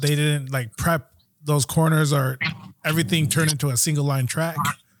rain, but they didn't like prep those corners or everything turned into a single line track.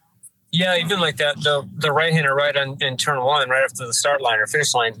 Yeah, even like that, the right-hander right in turn one, right after the start line or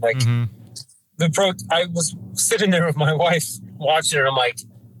finish line, like I was sitting there with my wife watching it. I'm like,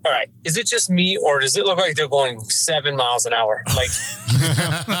 all right, is it just me or does it look like they're going 7 miles an hour? Like,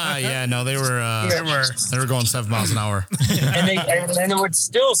 yeah, no, they were going 7 miles an hour, and it would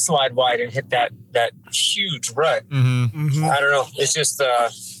still slide wide and hit that huge rut. Mm-hmm. I don't know. It's just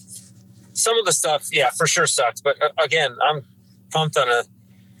some of the stuff, yeah, for sure sucks. But again, I'm pumped on a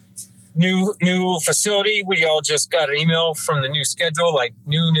new facility. We all just got an email from the new schedule, like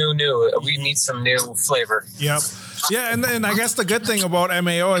new. We need some new flavor. Yep. Yeah, and I guess the good thing about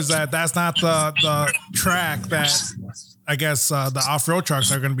MAO is that that's not the track that I guess the off-road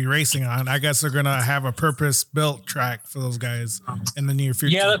trucks are going to be racing on. I guess they're going to have a purpose-built track for those guys in the near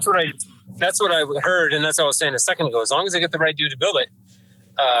future. Yeah, that's what I heard, and that's what I was saying a second ago. As long as they get the right dude to build it,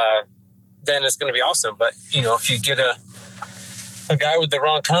 then it's going to be awesome. But if you get a guy with the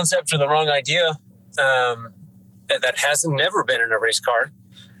wrong concept or the wrong idea that hasn't never been in a race car,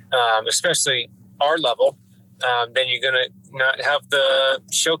 especially our level, then you're going to not have the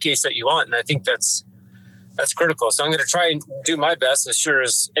showcase that you want. And I think that's critical. So I'm going to try and do my best, as sure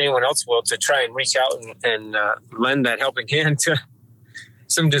as anyone else will, to try and reach out and lend that helping hand to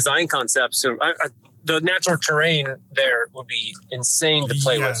some design concepts. So the natural terrain there would be insane to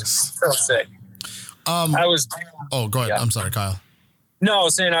play with. So sick. Go ahead. Yeah. I'm sorry, Kyle. No, I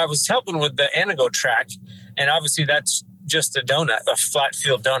was saying I was helping with the Anago track, and obviously that's just a flat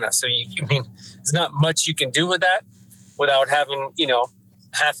field donut. So there's not much you can do with that without having,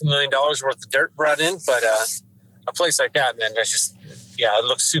 $500,000 worth of dirt brought in. But a place like that, man, that's just, it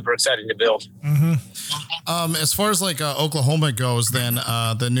looks super exciting to build. Mm-hmm. As far as like Oklahoma goes, then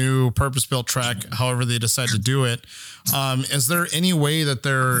the new purpose-built track, however they decide to do it, is there any way that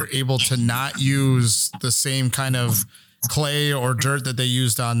they're able to not use the same kind of clay or dirt that they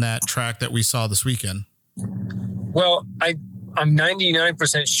used on that track that we saw this weekend? Well, I'm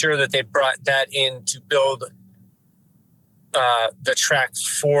 99% sure that they brought that in to build the track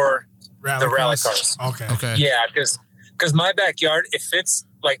for the rally cars. Okay. Yeah, because my backyard, if it's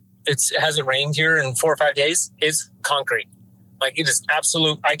like it hasn't rained here in 4 or 5 days, it's concrete. Like it is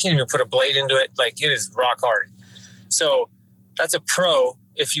absolute. I can't even put a blade into it. Like it is rock hard. So that's a pro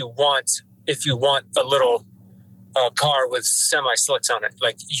if you want a little car with semi slicks on it.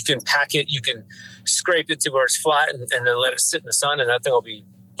 Like you can pack it, you can scrape it to where it's flat and then let it sit in the sun, and that thing will be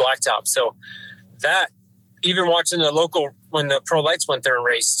blacktop. So that, even watching the local, when the pro lights went there and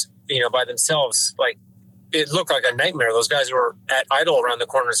raced, by themselves, like it looked like a nightmare. Those guys were at idle around the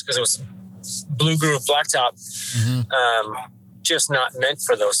corners because it was blue groove blacktop, just not meant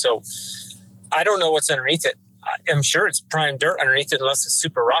for those. So I don't know what's underneath it. I'm sure it's prime dirt underneath it unless it's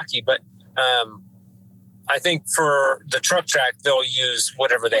super rocky, but I think for the truck track, they'll use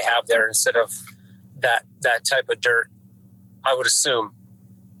whatever they have there instead of that type of dirt, I would assume.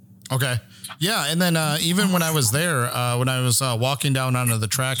 Okay. Yeah. And then even when I was there, when I was walking down onto the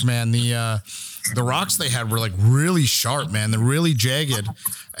track, man, the rocks they had were like really sharp, man. They're really jagged.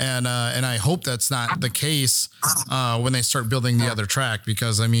 And I hope that's not the case when they start building the other track,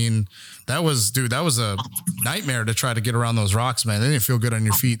 because that was a nightmare to try to get around those rocks, man. They didn't feel good on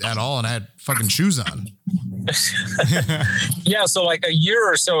your feet at all. And I had fucking shoes on. Yeah. So like a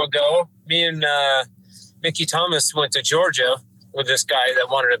year or so ago, me and Mickey Thomas went to Georgia with this guy that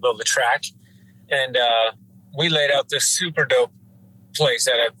wanted to build a track. And we laid out this super dope place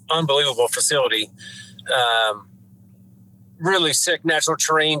at an unbelievable facility. Really sick natural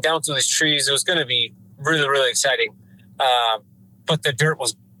terrain down through these trees. It was going to be really, really exciting. But the dirt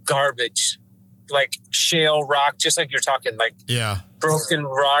was garbage, like shale rock, just like you're talking, like broken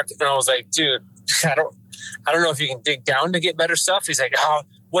rock. And I was like, dude, I don't know if you can dig down to get better stuff. He's like, oh,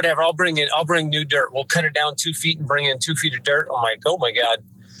 whatever. I'll bring new dirt. We'll cut it down 2 feet and bring in 2 feet of dirt. I'm like, oh my God.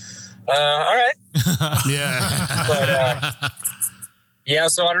 All right. Yeah. But,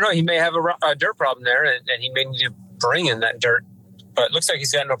 so I don't know. He may have a dirt problem there, and he may need to bring in that dirt. But it looks like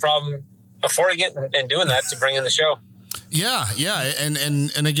he's got no problem affording it and doing that to bring in the show. Yeah,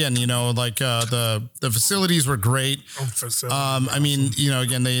 and again, like the facilities were great. I mean,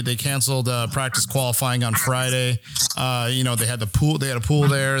 again, they canceled practice qualifying on Friday. They had the pool. They had a pool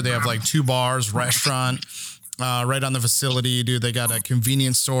there. They have like 2 bars, restaurant. Right on the facility, dude. They got a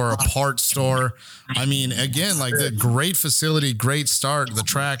convenience store, a parts store. I mean, again, like the great facility, great start. The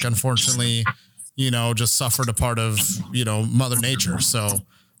track, unfortunately, just suffered a part of, Mother Nature. So,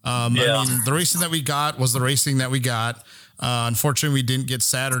 I mean, the racing that we got was the racing that we got. Unfortunately, we didn't get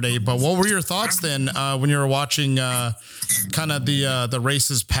Saturday. But what were your thoughts then when you were watching kind of the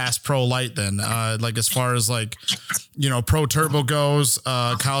races past Pro Light then? Like as far as like, Pro Turbo goes,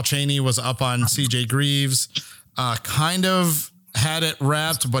 Kyle Chaney was up on CJ Greaves, kind of had it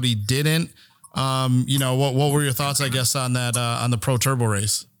wrapped, but he didn't. What were your thoughts, I guess, on that on the Pro Turbo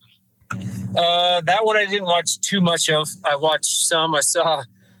race? That one I didn't watch too much of. I watched some. I saw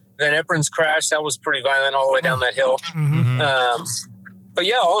Van Epperen's crash. That was pretty violent all the way down that hill. But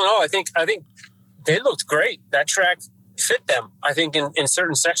yeah, all in all, I think they looked great. That track fit them. I think in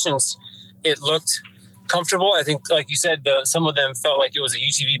certain sections it looked comfortable. I think, like you said, some of them felt like it was a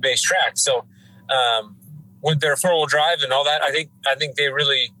UTV based track. So with their 4-wheel drive and all that, I think they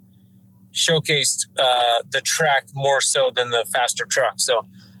really showcased the track more so than the faster truck. So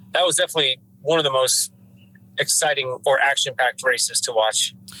that was definitely one of the most exciting or action packed races to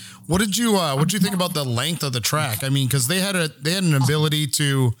watch. What did you think about the length of the track? I mean, because they had an ability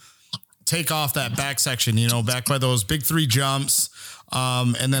to take off that back section, back by those big 3 jumps,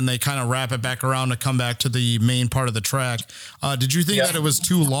 and then they kind of wrap it back around to come back to the main part of the track. Did you think that it was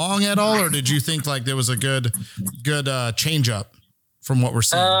too long at all, or did you think like there was a good change up from what we're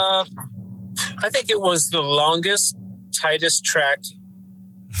seeing? I think it was the longest, tightest track.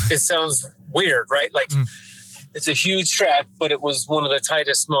 It sounds weird, right? Like. It's a huge track, but it was one of the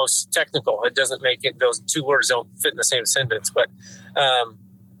tightest, most technical. It doesn't make it; those 2 words don't fit in the same sentence. But I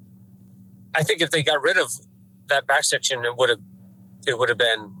think if they got rid of that back section, it would have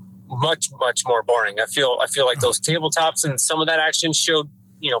been much more boring. I feel like those tabletops and some of that action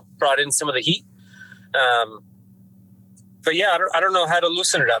brought in some of the heat. But yeah, I don't know how to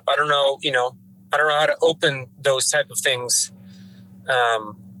loosen it up. I don't know how to open those type of things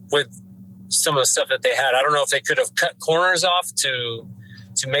with some of the stuff that they had. I don't know if they could have cut corners off to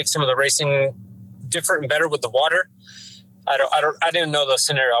make some of the racing different and better with the water. I didn't know the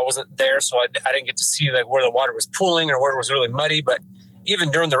scenario. I wasn't there, so I didn't get to see like where the water was pooling or where it was really muddy. But even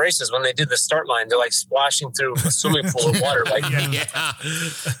during the races, when they did the start line, they're like splashing through a swimming pool of water. Like,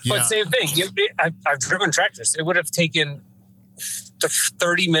 But same thing. I've driven tractors. It would have taken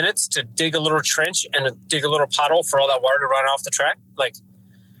 30 minutes to dig a little trench and dig a little pothole for all that water to run off the track. Like,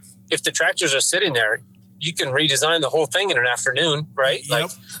 if the tractors are sitting there, you can redesign the whole thing in an afternoon, right? Yep.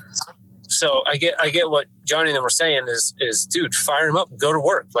 Like, so I get what Johnny and them were saying is dude, fire them up and go to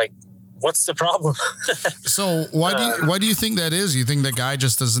work. Like, what's the problem? So why do you think that is? You think the guy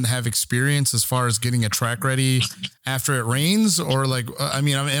just doesn't have experience as far as getting a track ready after it rains, or like, I'm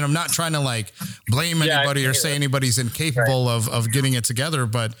not trying to like blame anybody or say anybody's incapable of getting it together,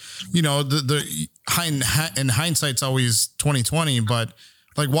 but the in hindsight's always 2020, but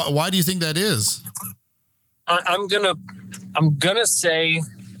like, why do you think that is? I'm gonna say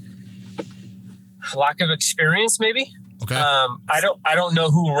lack of experience, maybe. Okay. I don't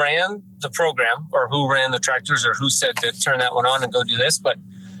know who ran the program or who ran the tractors or who said to turn that one on and go do this, but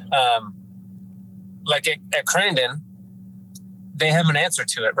like at Crandon, they have an answer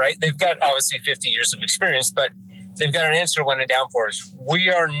to it, right? They've got obviously 50 years of experience, but they've got an answer when a downpour is. We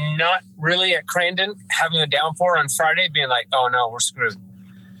are not really at Crandon having a downpour on Friday being like, oh no, we're screwed.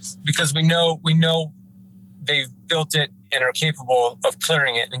 Because we know they've built it and are capable of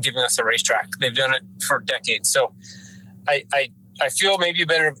clearing it and giving us a racetrack. They've done it for decades. So I feel maybe a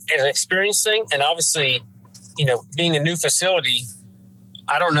better an experience thing. And obviously, being a new facility,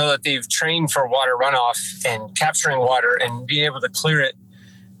 I don't know that they've trained for water runoff and capturing water and being able to clear it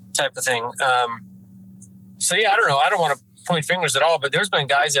type of thing. So yeah, I don't know. I don't want to point fingers at all, but there's been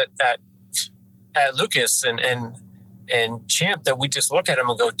guys at Lucas and Champ that we just look at them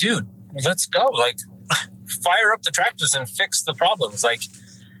and go, dude, let's go. Like, fire up the tractors and fix the problems. Like,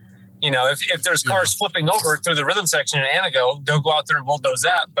 if there's cars flipping over through the rhythm section in Anago, they'll go out there and bulldoze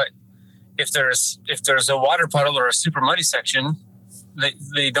that. But if there's a water puddle or a super muddy section,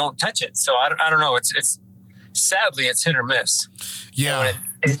 they don't touch it. So I don't know. It's sadly it's hit or miss. Yeah. And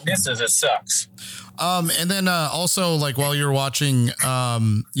when it misses, it sucks. And then also, like, while you're watching,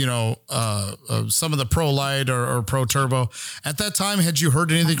 some of the Pro Light or Pro Turbo, at that time, had you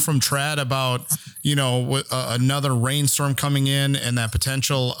heard anything from Trad about, another rainstorm coming in and that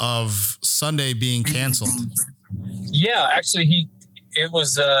potential of Sunday being canceled? Yeah, actually, it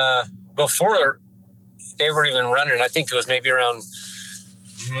was before they were even running. I think it was maybe around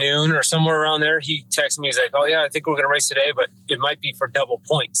noon or somewhere around there. He texted me. He's like, "Oh yeah, I think we're going to race today, but it might be for double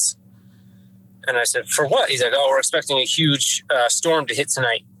points." And I said, "For what?" He's like, "Oh, we're expecting a huge storm to hit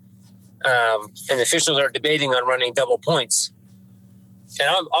tonight, and the officials are debating on running double points." And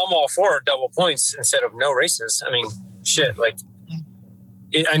I'm all for double points instead of no races. I mean, shit, like.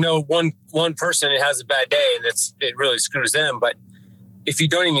 I know one person has a bad day and it really screws them. But if you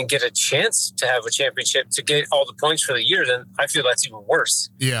don't even get a chance to have a championship to get all the points for the year, then I feel that's even worse.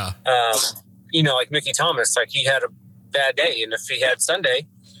 Yeah. Like Mickey Thomas, like he had a bad day, and if he had Sunday,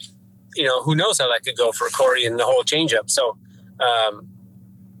 who knows how that could go for Corey and the whole changeup. So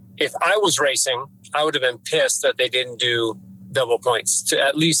if I was racing, I would have been pissed that they didn't do double points to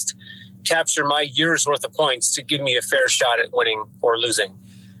at least capture my year's worth of points to give me a fair shot at winning or losing.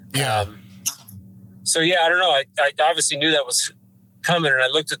 Yeah. So yeah, I don't know. I obviously knew that was coming, and I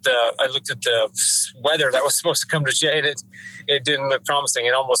looked at the weather that was supposed to come to Jay, and it didn't look promising.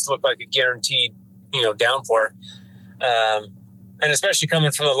 It almost looked like a guaranteed, downpour. And especially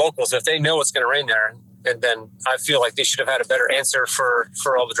coming from the locals, if they know it's going to rain there, and then I feel like they should have had a better answer for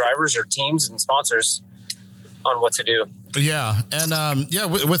all the drivers or teams and sponsors on what to do. Yeah. And,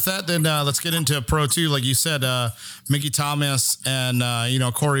 with that, then let's get into Pro 2. Like you said, Mickey Thomas and,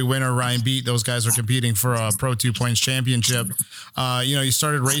 Corey Winter, Ryan Beat, those guys are competing for a Pro 2 points championship. You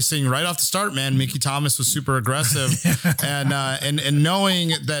started racing right off the start, man. Mickey Thomas was super aggressive and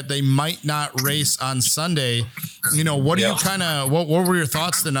knowing that they might not race on Sunday, what do you what were your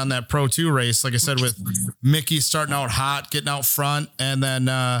thoughts then on that Pro 2 race? Like I said, with Mickey starting out hot, getting out front, and then,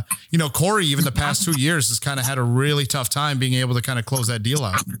 Corey, even the past 2 years has kind of had a really tough time being able to kind of close that deal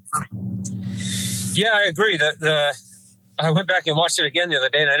out. Yeah, I agree. I went back and watched it again the other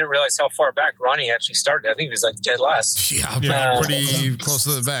day, and I didn't realize how far back Ronnie actually started. I think he was like dead last. Yeah, pretty close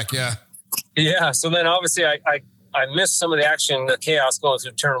to the back. Yeah. Yeah. So then obviously I missed some of the action, the chaos going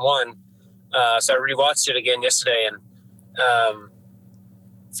through turn one. So I rewatched it again yesterday, and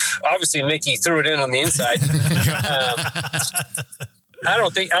obviously Mickey threw it in on the inside. I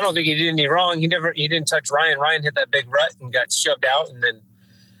don't think he did any wrong. He didn't touch Ryan. Ryan hit that big rut and got shoved out, and then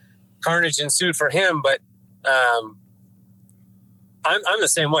carnage ensued for him. But I'm the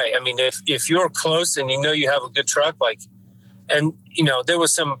same way. I mean, if you're close and you have a good truck, there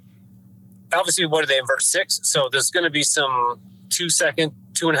was some, obviously, what do they invert 6? So there's going to be some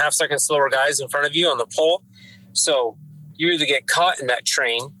 2.5 seconds slower guys in front of you on the pole. So you either get caught in that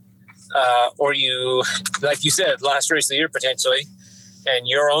train, or you, like you said, last race of the year potentially. And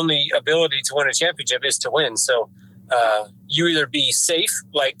your only ability to win a championship is to win. So you either be safe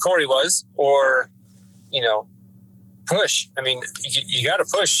like Corey was, or, push. I mean, you got to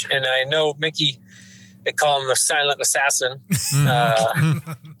push. And I know Mickey, they call him the silent assassin. I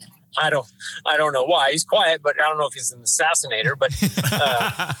don't know why. He's quiet, but I don't know if he's an assassinator. But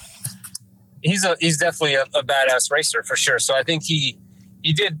he's definitely a badass racer for sure. So I think he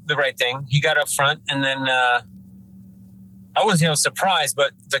did the right thing. He got up front, and then I wasn't surprised,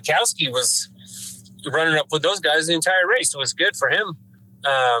 but Zakowski was running up with those guys the entire race. It was good for him.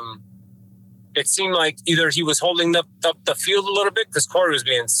 It seemed like either he was holding up the field a little bit because Corey was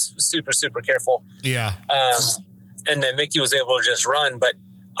being super, super careful. Yeah. And then Mickey was able to just run. But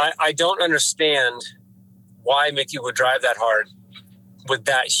I don't understand why Mickey would drive that hard with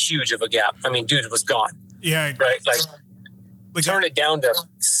that huge of a gap. I mean, dude was gone. Yeah. Right? Like turn it down to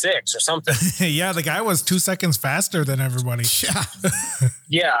 6 or something. Yeah, the guy was 2 seconds faster than everybody. Yeah.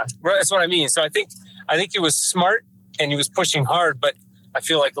 Yeah, that's what I mean. So I think he was smart and he was pushing hard, but I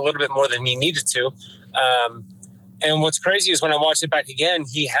feel like a little bit more than he needed to. And what's crazy is when I watched it back again,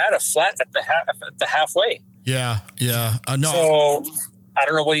 he had a flat at the halfway. Yeah. No. So I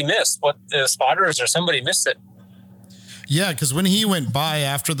don't know what he missed. What the spotters or somebody missed it. Yeah, because when he went by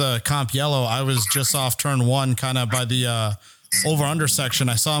after the comp yellow, I was just off turn 1, kind of by the over-under section.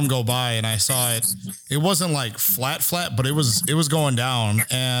 I saw him go by, and I saw it. It wasn't like flat, but it was going down.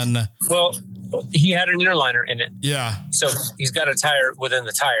 And well, he had an inner liner in it. Yeah. So he's got a tire within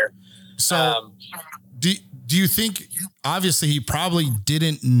the tire. So do you think, obviously he probably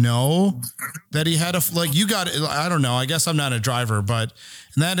didn't know that he had I don't know. I guess I'm not a driver, but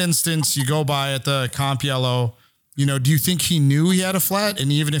in that instance, you go by at the comp yellow, do you think he knew he had a flat?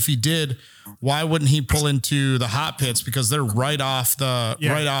 And even if he did, why wouldn't he pull into the hot pits? Because they're right off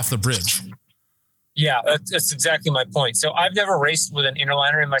the bridge. Yeah, that's exactly my point. So I've never raced with an inner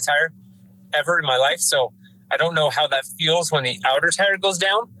liner in my tire ever in my life. So I don't know how that feels when the outer tire goes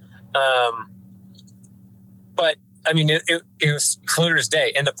down. But I mean, it was clear as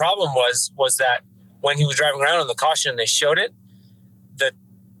day. And the problem was that when he was driving around on the caution and they showed it,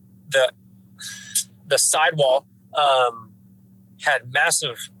 the sidewall had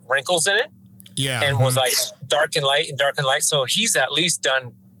massive wrinkles in it. Yeah. And was like dark and light. So he's at least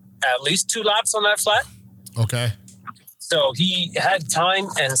done 2 laps on that flat. Okay. So he had time,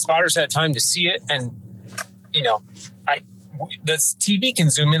 and spotters had time to see it. And, this TV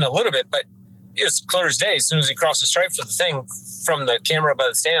can zoom in a little bit, but it was clear as day. As soon as he crossed the stripe for the thing from the camera by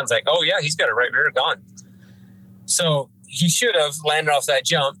the stands, like, oh yeah, he's got a right rear gone. So he should have landed off that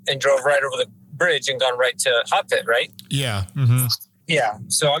jump and drove right over the bridge and gone right to hot pit, right? Yeah. Mm-hmm. Yeah.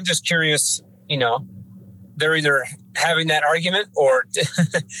 So I'm just curious, they're either having that argument or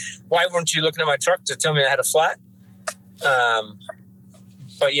why weren't you looking at my truck to tell me I had a flat?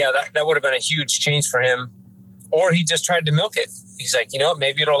 But yeah, that would have been a huge change for him. Or he just tried to milk it. He's like,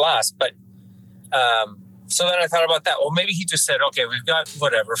 maybe it'll last. But so then I thought about that. Well, maybe he just said, okay, we've got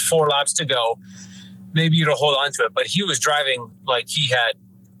 4 laps to go. Maybe it'll hold on to it. But he was driving like he had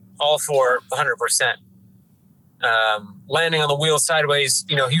all 4 100%. Landing on the wheel sideways.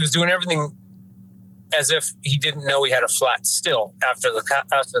 He was doing everything as if he didn't know he had a flat still after the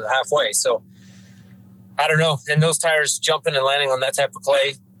halfway. So I don't know. And those tires jumping and landing on that type of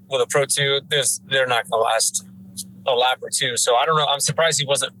clay with a Pro 2, they're not going to last a lap or 2. So I don't know. I'm surprised he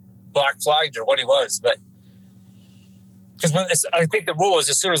wasn't black flagged or what he was, but because I think the rule is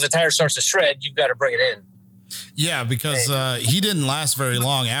as soon as the tire starts to shred, you've got to bring it in. Yeah, because he didn't last very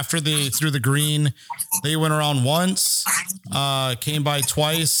long. After they threw the green, they went around once, came by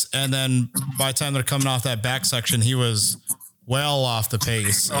twice, and then by the time they're coming off that back section, he was well off the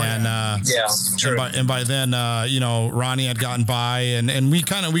pace. True. And by then, Ronnie had gotten by, and we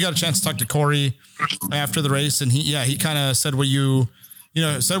got a chance to talk to Corey after the race, and he kind of said what you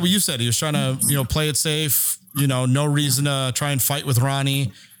said. He was trying to play it safe. No reason to try and fight with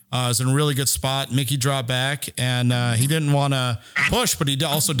Ronnie. Was in a really good spot. Mickey dropped back, and he didn't want to push, but he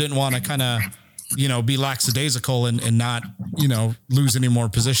also didn't want to kind of, be lackadaisical and not, lose any more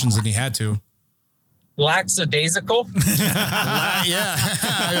positions than he had to. Lackadaisical? Yeah,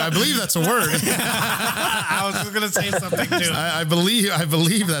 I believe that's a word. I was just gonna say something too. I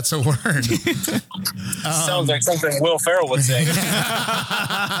believe that's a word. Sounds like something Will Ferrell would say.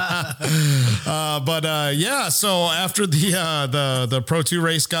 So after the Pro 2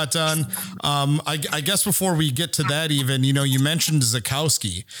 race got done, I guess before we get to that, even you mentioned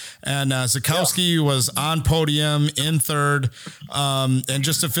Zakowski, and Zakowski was on podium in third, and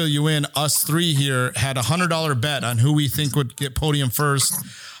just to fill you in, us 3 here had $100 bet on who we think would get podium first.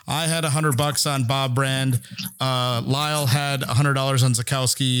 I had $100 on Bob Brand. Lyle had $100 on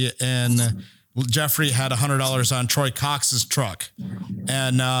Zakowski, and Jeffrey had $100 on Troy Cox's truck.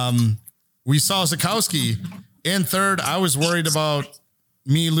 And we saw Zakowski in third. I was worried about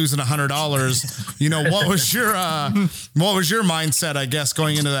me losing $100. What was your mindset, I guess,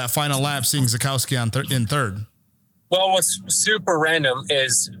 going into that final lap, seeing Zakowski in third? Well, what's super random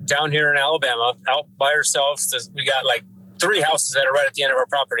is down here in Alabama, out by ourselves, we got like 3 houses that are right at the end of our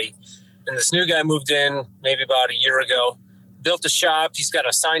property. And this new guy moved in maybe about a year ago, built a shop. He's got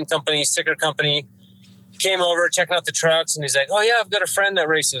a sign company, sticker company. Came over, checking out the trucks, and he's like, oh, yeah, I've got a friend that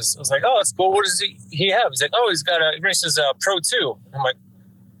races. I was like, oh, that's cool. What does he have? He's like, oh, he races a Pro 2. I'm like,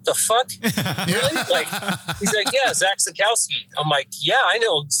 the fuck? Really? Like, he's like, yeah, Zach Zakowski. I'm like, yeah, I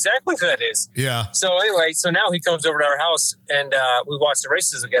know exactly who that is. Yeah. So anyway, now he comes over to our house, and we watch the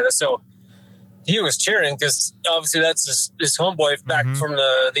races together. So he was cheering because obviously that's his homeboy back from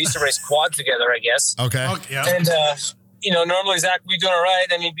the used to race quad together, I guess. Okay. Yeah. And, normally Zach would be doing all right.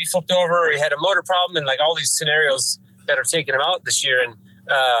 Then he'd be flipped over, or he had a motor problem, and like all these scenarios that are taking him out this year. And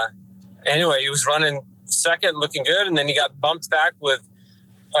anyway, he was running second, looking good. And then he got bumped back with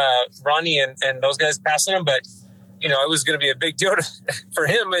Ronnie and those guys passing him. But, it was going to be a big deal for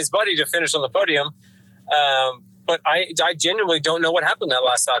him, his buddy, to finish on the podium. But I genuinely don't know what happened that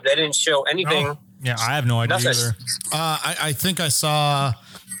last stop. They didn't show anything. No. Yeah, I have no idea either. I think I saw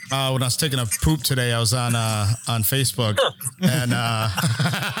when I was taking a poop today, I was on Facebook and I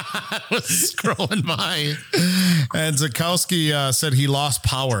was scrolling by, and Zakowski said he lost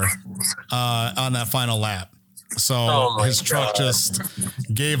power on that final lap. So his truck just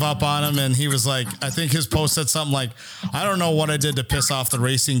gave up on him, and he was like, I think his post said something like, I don't know what I did to piss off the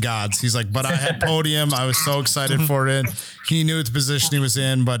racing gods. He's like, but I had podium. I was so excited for it. He knew the position he was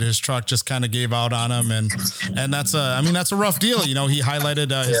in, but his truck just kind of gave out on him. And that's a rough deal. He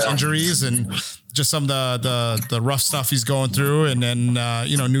highlighted his injuries and just some of the rough stuff he's going through. And then,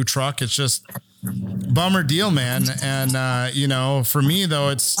 new truck. It's just bummer deal, man. And, for me though,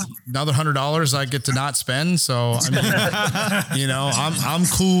 it's another $100 I get to not spend. So, I'm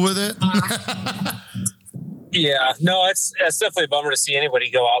cool with it. Yeah, no, it's definitely a bummer to see anybody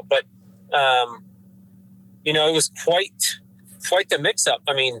go out, but it was quite the mix-up.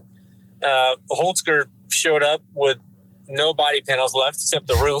 I mean, Holtzker showed up with no body panels left except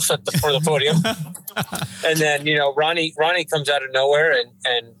the roof for the podium, and then Ronnie comes out of nowhere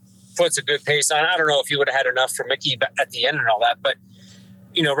and puts a good pace on. I don't know if he would have had enough for Mickey at the end and all that, but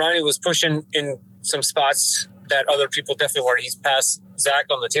Ronnie was pushing in some spots that other people definitely weren't. He's passed Zach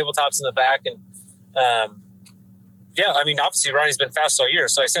on the tabletops in the back, and I mean, obviously Ronnie's been fast all year,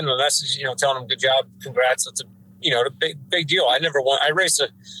 so I sent him a message, telling him good job, congrats. It's a big deal. I never won. I raced a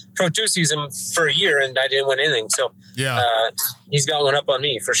Pro 2 season for a year and I didn't win anything. So he's got one up on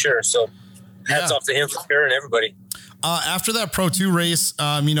me for sure. So hats off to him for sure and everybody. After that Pro 2 race,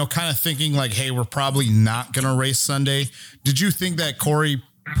 kind of thinking like, hey, we're probably not going to race Sunday. Did you think that Corey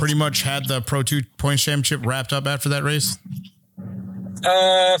pretty much had the Pro 2 Points Championship wrapped up after that race?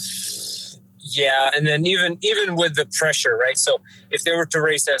 Yeah, and then even with the pressure, right? So if they were to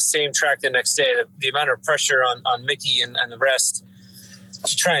race that same track the next day, the amount of pressure on Mickey and the rest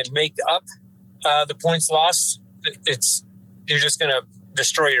to try and make up the points lost, you're just going to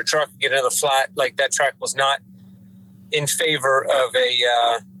destroy your truck, get another flat. Like that track was not in favor of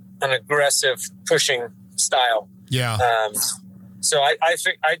an aggressive pushing style. Yeah. So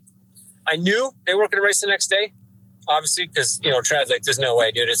I knew they weren't going to race the next day, obviously, because Trad's like, there's no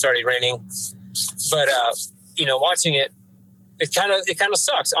way, dude. It's already raining. But watching it kind of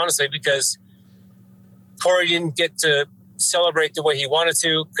sucks, honestly, because Corey didn't get to celebrate the way he wanted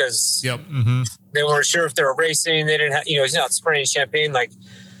to because they weren't sure if they were racing. They didn't have, he's not spraying champagne. Like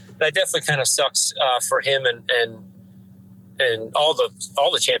that definitely kind of sucks for him and all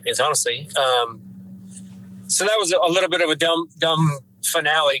the champions, honestly. So that was a little bit of a dumb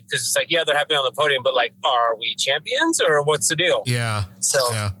finale because it's like, yeah, they're happy on the podium, but like, are we champions or what's the deal? Yeah. So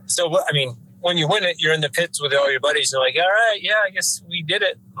I mean, when you win it, you're in the pits with all your buddies. You're like, all right, yeah, I guess we did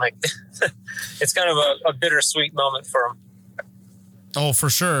it. Like, it's kind of a bittersweet moment for them. Oh, for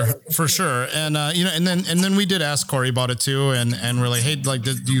sure. And, and then we did ask Corey about it too. And we're like, hey, like,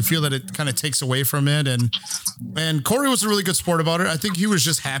 do you feel that it kind of takes away from it? And Corey was a really good sport about it. I think he was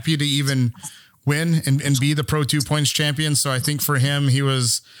just happy to even win and be the Pro 2 Points champion. So I think for him, he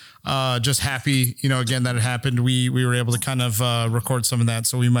was just happy, again, that it happened. We were able to kind of record some of that.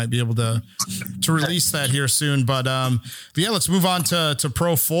 So we might be able to release that here soon. But let's move on to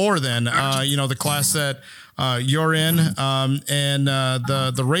Pro 4 then, the class that you're in. And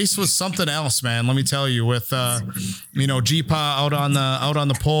the race was something else, man. Let me tell you, with GPA out on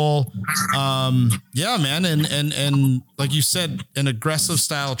the pole. Yeah, man. And like you said, an aggressive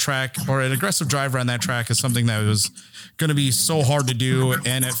style track or an aggressive driver on that track is something that was going to be so hard to do.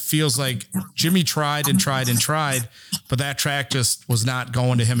 And it feels like Jimmy tried, but that track just was not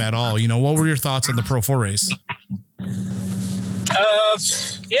going to him at all. What were your thoughts on the Pro 4 race?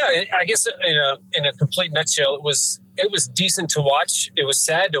 I guess in a complete nutshell, it was decent to watch. It was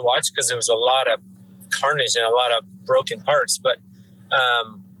sad to watch because there was a lot of carnage and a lot of broken parts. But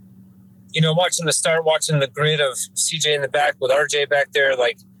watching the start, watching the grid of CJ in the back with RJ back there,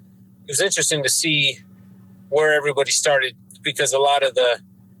 like it was interesting to see where everybody started because a lot of the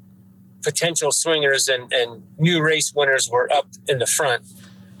potential swingers and new race winners were up in the front.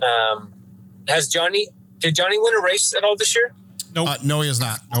 Did Johnny win a race at all this year? Nope. No, he is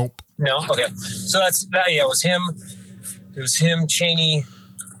not. Nope. No. Okay. So it was him. It was him, Cheney.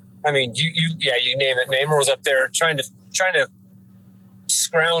 I mean, you name it. Namer was up there trying to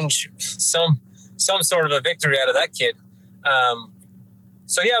scrounge some sort of a victory out of that kid.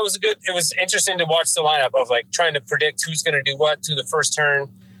 It was interesting to watch the lineup of like trying to predict who's going to do what to the first turn.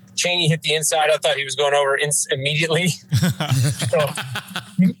 Cheney hit the inside. I thought he was going over immediately. So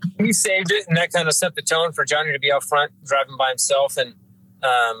he saved it, and that kind of set the tone for Johnny to be out front driving by himself. And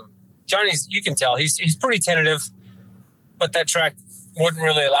Johnny's, you can tell he's pretty tentative, but that track wouldn't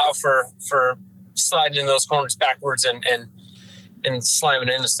really allow for sliding in those corners backwards and slamming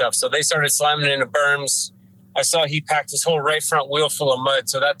into stuff. So they started slamming into berms. I saw he packed his whole right front wheel full of mud,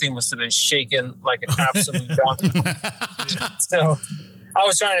 so that thing must have been shaking like an absolute donkey. So I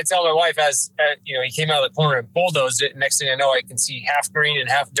was trying to tell my wife as he came out of the corner and bulldozed it. And next thing I know, I can see half green and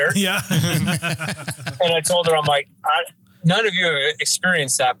half dirt. Yeah. And I told her, I'm like, none of you have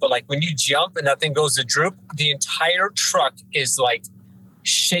experienced that, but like when you jump and that thing goes to droop, the entire truck is like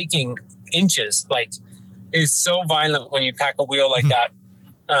shaking inches. Like it's so violent when you pack a wheel like that.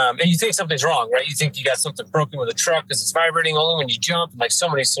 And you think something's wrong, right? You think you got something broken with the truck because it's vibrating only when you jump. Like so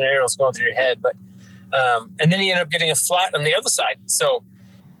many scenarios going through your head, but and then he ended up getting a flat on the other side. So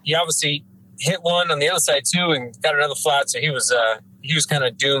he obviously hit one on the other side too and got another flat. So he was kind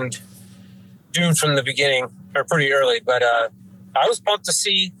of doomed from the beginning. or pretty early. But I was pumped to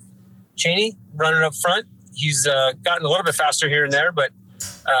see Cheney running up front. He's gotten a little bit faster here and there, but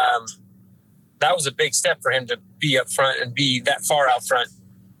that was a big step for him to be up front and be that far out front.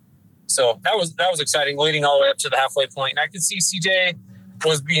 So that was exciting, leading all the way up to the halfway point. And I could see CJ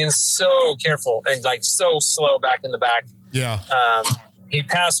was being so careful and like so slow back in the back. Yeah. He'd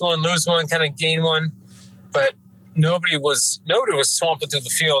pass one, lose one, kind of gain one, but nobody was swamping through the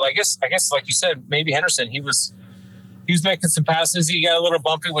field. I guess like you said, maybe Henderson. He was making some passes. He got a little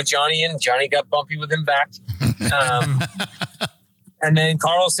bumpy with Johnny, and Johnny got bumpy with him back. And then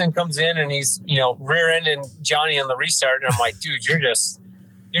Carlson comes in and he's, rear-ending Johnny on the restart. And I'm like, dude, you're just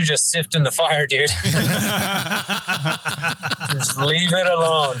sifting the fire, dude. Just leave it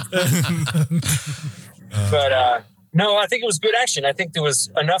alone. But no, I think it was good action. I think there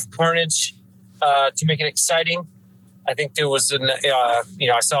was enough carnage to make it exciting. I think there was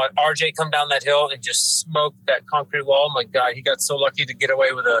I saw RJ come down that hill and just smoke that concrete wall. Oh my God, he got so lucky to get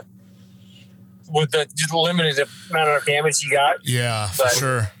away with the just limited amount of damage he got. Yeah, for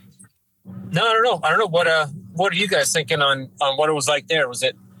sure. No, I don't know. What are you guys thinking on what it was like there? Was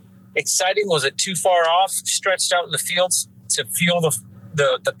it exciting? Was it too far off, stretched out in the fields to feel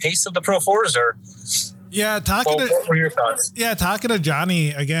the pace of the Pro 4s? Or what were your thoughts? Yeah, talking to Johnny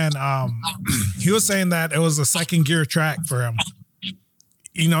again, he was saying that it was a second gear track for him.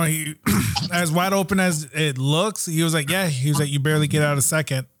 He as wide open as it looks, he was like, you barely get out of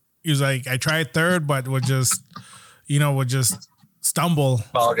second. He was like, I tried third, but would just stumble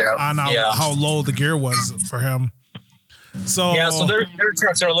on how low the gear was for him. So their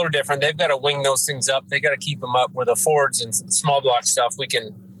trucks are a little different. They've got to wing those things up. They got to keep them up. Where the Fords and small block stuff, we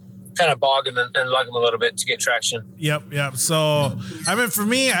can kind of bog them and lug them a little bit to get traction. Yep. So, I mean, for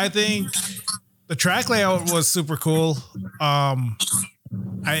me, I think the track layout was super cool.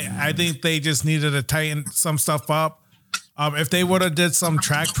 I think they just needed to tighten some stuff up. If they would have did some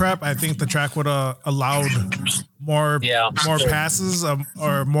track prep, I think the track would have allowed more passes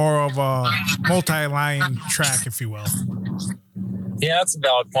or more of a multi-line track, if you will. Yeah, that's a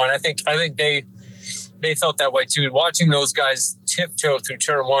valid point. I think they felt that way too. Watching those guys tiptoe through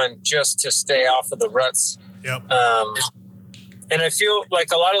turn one just to stay off of the ruts. Yep. And I feel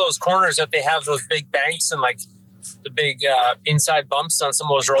like a lot of those corners that they have those big banks and like the big inside bumps on some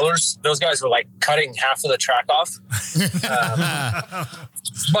of those rollers, those guys were like cutting half of the track off.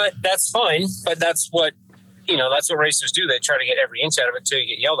 But that's fine. But that's what racers do. They try to get every inch out of it till you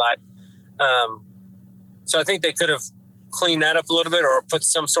get yelled at. So I think they could have cleaned that up a little bit or put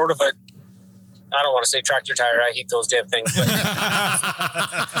some sort of I don't want to say tractor tire. I hate those damn things. But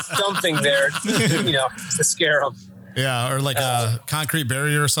something there, to scare them. Yeah, or like a concrete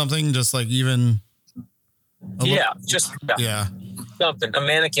barrier or something, just like even... something. A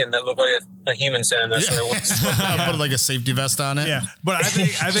mannequin that looked like a human standing there. Put like a safety vest on it. Yeah, but I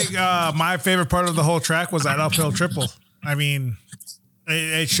think my favorite part of the whole track was that uphill triple. I mean,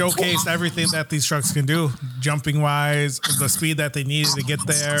 it showcased everything that these trucks can do, jumping wise, the speed that they needed to get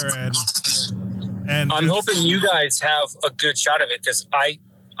there, and I'm hoping you guys have a good shot of it because I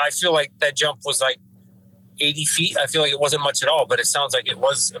feel like that jump was like 80 feet. I feel like it wasn't much at all, but it sounds like it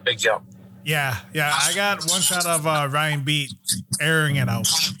was a big jump. Yeah. I got one shot of Ryan Beat airing it out.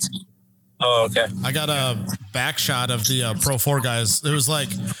 Oh, okay. I got a back shot of the Pro 4 guys. It was like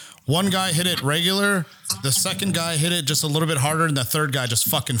one guy hit it regular, the second guy hit it just a little bit harder, and the third guy just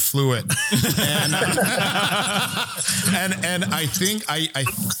fucking flew it. And I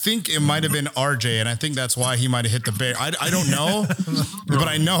think it might have been RJ, and I think that's why he might have hit the bear. I don't know, but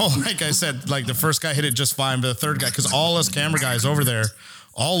I know, like I said, like the first guy hit it just fine, but the third guy, because all us camera guys over there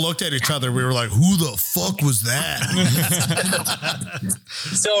all looked at each other. We were like, "Who the fuck was that?"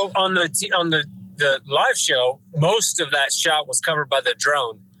 So on the live show, most of that shot was covered by the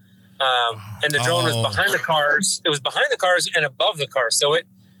drone, and the drone was behind the cars. It was behind the cars and above the cars, so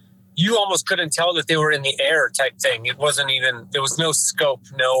you almost couldn't tell that they were in the air type thing. It wasn't even. There was no scope,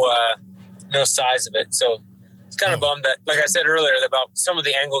 no size of it. So it's kind of bummed that, like I said earlier, about some of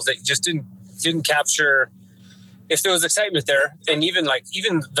the angles that you just didn't capture. If there was excitement there, and even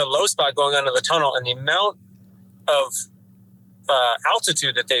the low spot going onto the tunnel and the amount of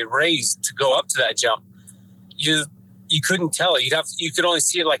altitude that they raised to go up to that jump, you couldn't tell it. You could only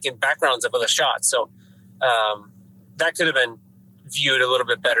see it like in backgrounds of other shots. So that could have been viewed a little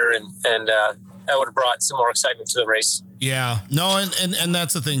bit better, and that would have brought some more excitement to the race. Yeah, no, and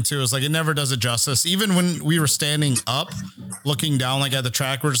that's the thing too, is like it never does it justice. Even when we were standing up, looking down like at the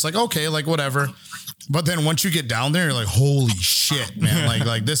track, we're just like, okay, like whatever. But then once you get down there, you're like, holy shit, man.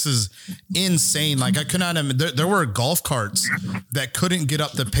 like this is insane. Like I could not, there were golf carts that couldn't get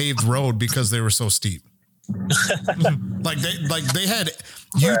up the paved road because they were so steep. like they had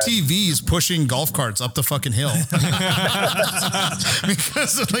UTVs pushing golf carts up the fucking hill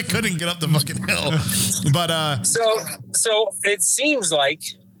because they couldn't get up the fucking hill. But so it seems like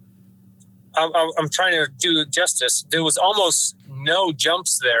I'm trying to do justice. There was almost no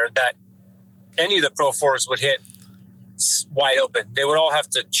jumps there that any of the Pro 4s would hit wide open. They would all have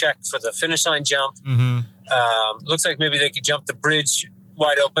to check for the finish line jump. Looks like maybe they could jump the bridge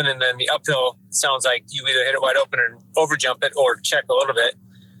wide open, and then the uphill sounds like you either hit it wide open and over jump it or check a little bit.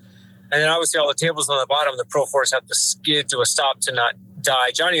 And then obviously all the tables on the bottom, the Pro 4s have to skid to a stop to not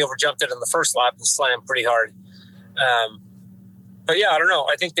die. Johnny over jumped it on the first lap and slammed pretty hard. But yeah, I don't know.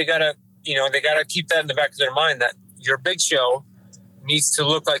 I think they gotta keep that in the back of their mind that your big show needs to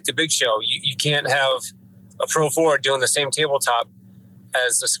look like the big show. You can't have a Pro 4 doing the same tabletop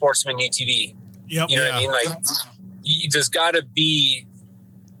as the Sportsman UTV. Yep. You know what I mean? Like, there's got to be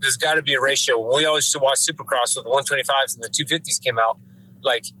a ratio. When we always used to watch Supercross with the 125s and the 250s came out,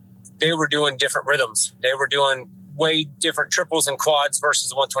 like, they were doing different rhythms. They were doing way different triples and quads versus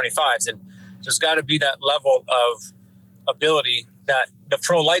the 125s. And there's got to be that level of ability that the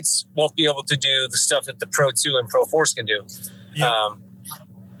Pro Lights won't be able to do the stuff that the Pro 2 and Pro 4s can do. Yep.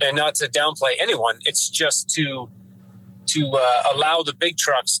 And not to downplay anyone, it's just to allow the big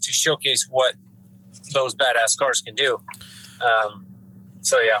trucks to showcase what those badass cars can do.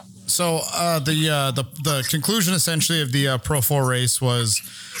 So yeah. So the conclusion essentially of the Pro 4 race was,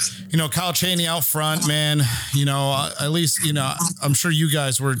 Kyle Chaney out front, man. At least I'm sure you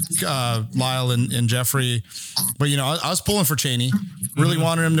guys were Lyle and Jeffrey, but I was pulling for Chaney. Really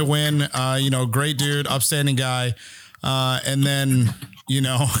wanted him to win. Great dude, upstanding guy, and then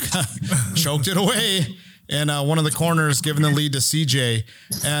choked it away. And one of the corners giving the lead to CJ.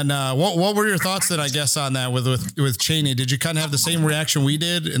 And what were your thoughts then, I guess, on that with Chaney? Did you kind of have the same reaction we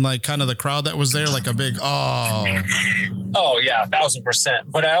did and like kind of the crowd that was there, like a big, oh yeah, 1,000%.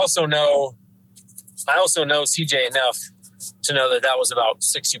 But I also know CJ enough to know that was about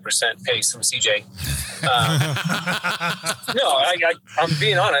 60% pace from CJ. No, I'm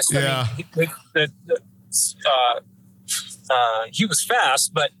being honest. Yeah. I mean, he was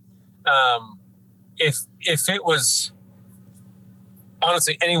fast, but if it was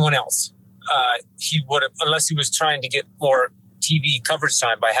honestly anyone else, he would have, unless he was trying to get more TV coverage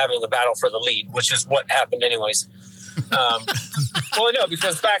time by having the battle for the lead, which is what happened anyways. Well, no,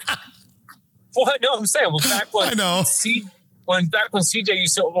 because back when CJ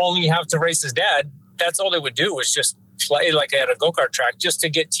used to only have to race his dad, that's all they would do was just play like at a go-kart track just to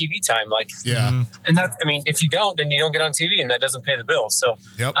get TV time. Like, yeah. And that, I mean, if you don't, then you don't get on TV and that doesn't pay the bills. So,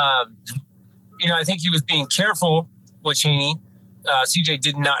 yep. I think he was being careful with Chaney. CJ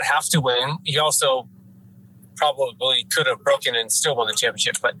did not have to win. He also probably could have broken and still won the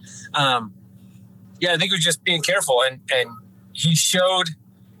championship. But I think he was just being careful, and he showed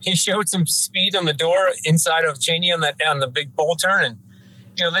some speed on the door inside of Chaney on the big bowl turn, and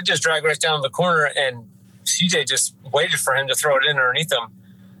they just dragged right down the corner, and CJ just waited for him to throw it in underneath him,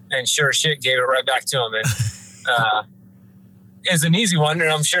 and sure as shit gave it right back to him. And is an easy one, and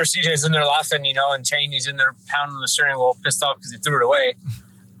I'm sure CJ's in there laughing, and Chaney's in there pounding the steering wheel, pissed off because he threw it away.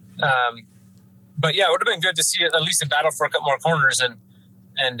 But yeah, it would have been good to see at least a battle for a couple more corners and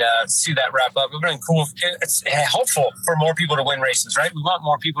see that wrap up. It would have been cool. It's helpful for more people to win races, right? We want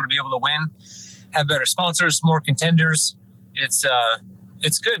more people to be able to win, have better sponsors, more contenders. It's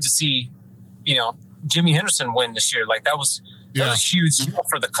good to see, Jimmy Henderson win this year. Like that was huge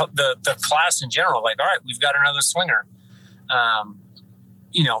for the class in general. Like, all right, we've got another swinger.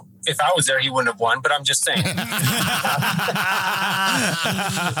 If I was there, he wouldn't have won, but I'm just saying. I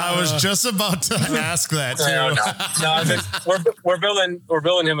was just about to ask that too. No, we're building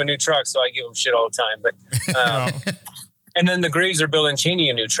him a new truck, so I give him shit all the time. But and then the Greaves are building Chaney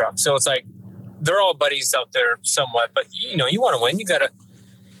a new truck, so it's like they're all buddies out there somewhat. But you want to win, you got to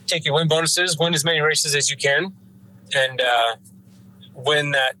take your win bonuses, win as many races as you can, and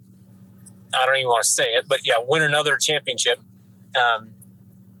win that. I don't even want to say it, but yeah, win another championship.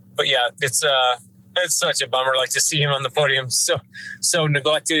 But yeah, it's such a bummer, like to see him on the podium so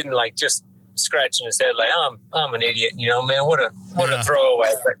neglected and like just scratching his head, like I'm an idiot, man, what a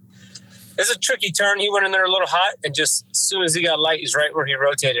throwaway. But it's a tricky turn. He went in there a little hot, and just as soon as he got light, he's right where he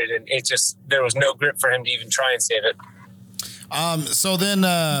rotated, and there was no grip for him to even try and save it. So then,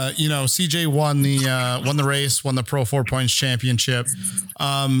 CJ won the race, won the Pro 4 Points championship.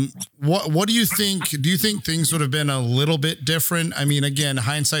 What do you think? Do you think things would have been a little bit different? I mean, again,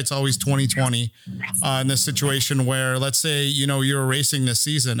 hindsight's always 20/20 in this situation where, let's say, you're racing this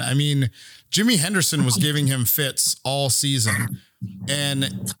season. I mean, Jimmy Henderson was giving him fits all season,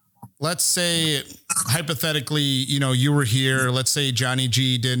 and let's say hypothetically, you were here, let's say Johnny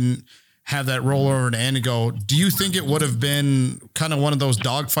G didn't have that rollover to Indigo. Do you think it would have been kind of one of those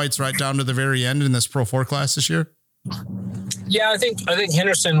dogfights right down to the very end in this Pro 4 class this year? Yeah, I think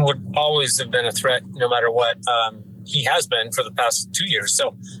Henderson would always have been a threat no matter what. He has been for the past 2 years.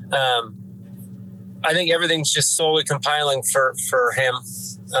 So I think everything's just slowly compiling for him.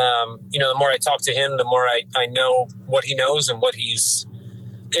 The more I talk to him, the more I know what he knows and what he's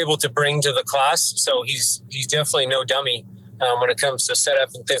able to bring to the class. So he's definitely no dummy when it comes to setup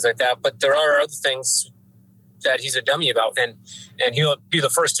and things like that. But there are other things that he's a dummy about, and he'll be the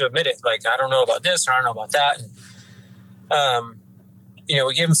first to admit it. Like, I don't know about this, or I don't know about that. And,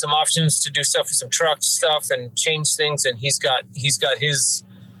 we give him some options to do stuff with some truck stuff and change things, and he's got his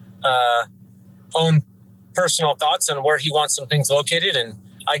own personal thoughts on where he wants some things located, and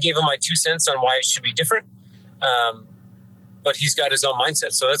I gave him my 2 cents on why it should be different. But he's got his own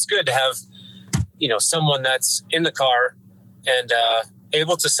mindset, so that's good to have, someone that's in the car and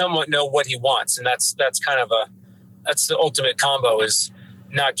able to somewhat know what he wants, and that's kind of that's the ultimate combo, is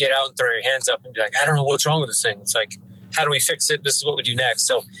not get out and throw your hands up and be like, I don't know what's wrong with this thing. It's like, how do we fix it? This is what we do next.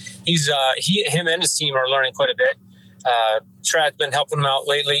 So him and his team are learning quite a bit. Trad's been helping him out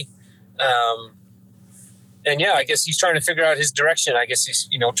lately. And yeah, I guess he's trying to figure out his direction. I guess he's,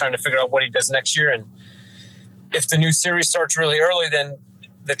 trying to figure out what he does next year. And if the new series starts really early, then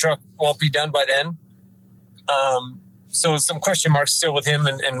the truck won't be done by then. So some question marks still with him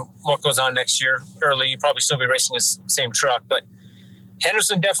and what goes on next year early. He'll probably still be racing his same truck, but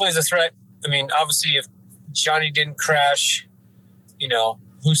Henderson definitely is a threat. I mean, obviously if Johnny didn't crash,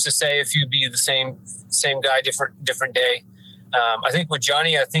 who's to say if you'd be the same guy, different day. I think with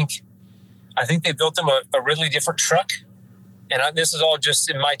Johnny, I think they built him a really different truck. And this is all just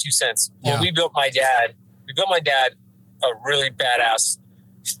in my 2 cents. Yeah. When we built my dad a really badass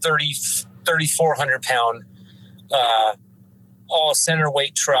 3,400 pound, all center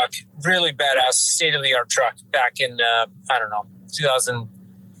weight truck, really badass state of the art truck back in, 2005,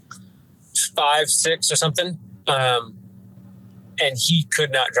 2006 or something. And he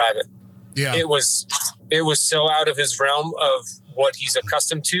could not drive it. Yeah. It was so out of his realm of what he's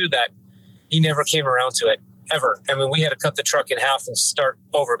accustomed to that he never came around to it ever. I mean, we had to cut the truck in half and start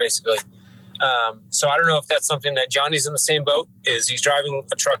over basically. So I don't know if that's something that Johnny's in the same boat, is he's driving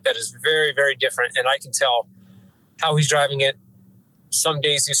a truck that is very, very different. And I can tell how he's driving it. Some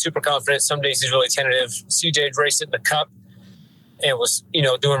days he's super confident. Some days he's really tentative. CJ raced it in the Cup and was,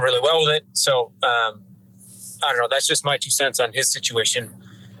 doing really well with it. So, I don't know. That's just my 2 cents on his situation.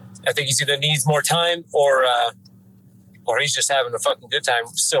 I think he's either needs more time or he's just having a fucking good time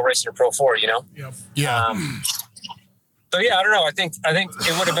still racing a Pro 4, Yep. Yeah. So yeah, I don't know. I think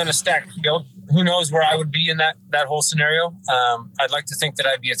it would have been a stacked field. Who knows where I would be in that whole scenario? I'd like to think that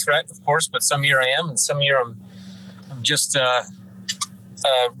I'd be a threat, of course, but some year I am, and some year I'm just a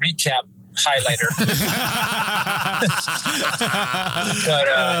recap highlighter.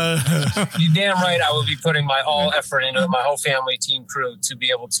 But you're damn right, I will be putting my all effort into my whole family, team, crew to be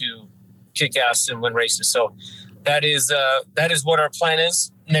able to kick ass and win races. So that is what our plan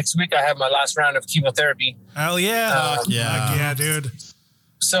is. Next week, I have my last round of chemotherapy. Hell yeah. Yeah, dude.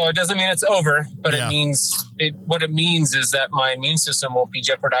 So it doesn't mean it's over, but Yeah. what it means is that my immune system won't be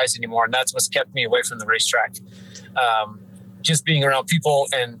jeopardized anymore. And that's what's kept me away from the racetrack. Just being around people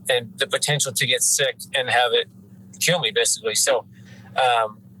and the potential to get sick and have it kill me, basically. So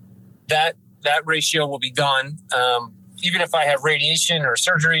that ratio will be gone. Even if I have radiation or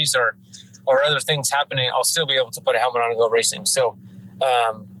surgeries or other things happening, I'll still be able to put a helmet on and go racing. So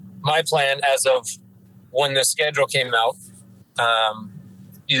my plan as of when the schedule came out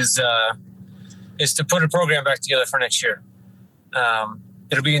is to put a program back together for next year.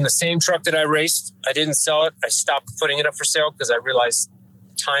 It'll be in the same truck that I raced. I didn't sell it. I stopped putting it up for sale because I realized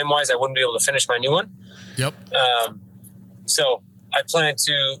time-wise I wouldn't be able to finish my new one. Yep. So I plan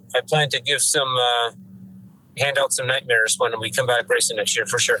to give some hand out some nightmares when we come back racing next year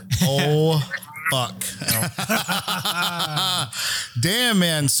for sure. Oh, fuck. Damn,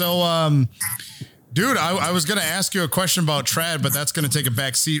 man. So, dude, I was going to ask you a question about Trad, but that's going to take a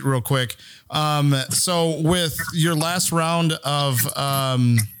back seat real quick. So with your last round of,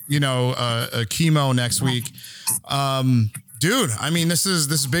 chemo next week, dude, I mean, this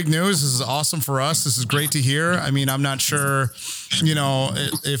is big news. This is awesome for us. This is great to hear. I mean, I'm not sure,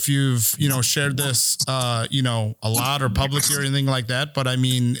 if you've, shared this, a lot or publicly or anything like that, but I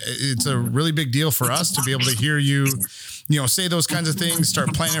mean, it's a really big deal for us to be able to hear you, say those kinds of things,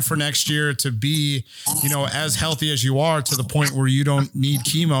 start planning for next year to be, as healthy as you are to the point where you don't need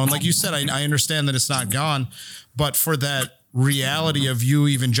chemo. And like you said, I understand that it's not gone, but for that reality of you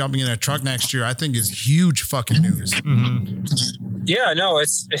even jumping in a truck next year, I think is huge fucking news. Mm-hmm. Yeah, no,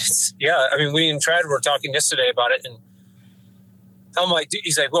 it's yeah. I mean, we and Trad were talking yesterday about it, and I'm like, dude,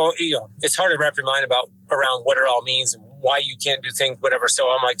 he's like, well, it's hard to wrap your mind around what it all means and why you can't do things, whatever. So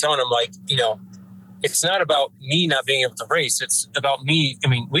I'm like telling him, like, it's not about me not being able to race. It's about me. I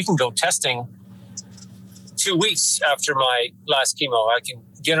mean, we can go testing 2 weeks after my last chemo. I can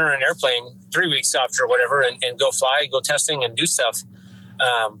get on an airplane 3 weeks after, whatever, and go fly, go testing, and do stuff.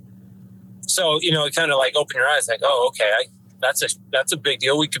 So it kind of like open your eyes, like, oh, okay, that's a big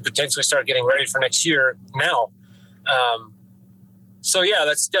deal. We could potentially start getting ready for next year now. So yeah,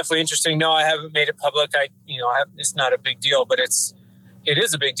 that's definitely interesting. No, I haven't made it public. It's not a big deal, but it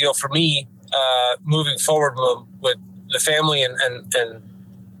is a big deal for me moving forward with the family and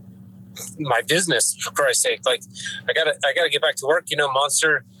my business, for Christ's sake. Like, I gotta get back to work.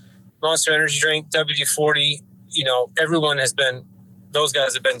 Monster Energy Drink, WD-40. Everyone those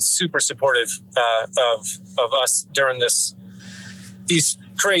guys have been super supportive of us during these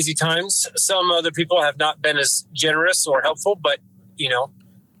crazy times. Some other people have not been as generous or helpful, but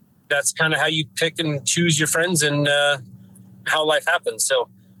that's kind of how you pick and choose your friends and how life happens. So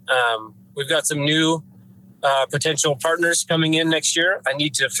we've got some new potential partners coming in next year. I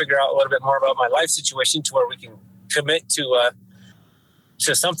need to figure out a little bit more about my life situation to where we can commit to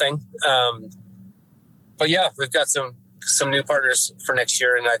something. But yeah, we've got some new partners for next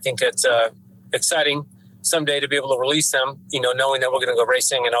year, and I think it's exciting someday to be able to release them, knowing that we're going to go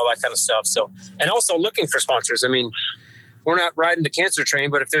racing and all that kind of stuff. So, and also looking for sponsors. I mean, we're not riding the cancer train,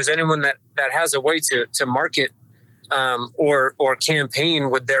 but if there's anyone that has a way to market or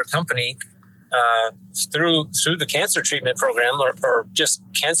campaign with their company through the cancer treatment program or just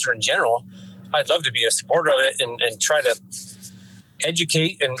cancer in general, I'd love to be a supporter of it and try to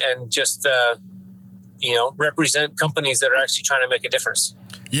educate and just represent companies that are actually trying to make a difference.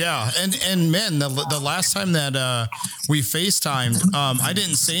 Yeah. And man, the last time that we FaceTimed, I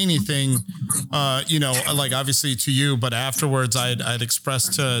didn't say anything, like obviously to you, but afterwards I'd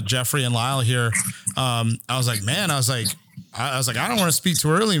expressed to Jeffrey and Lyle here. I was like, I don't want to speak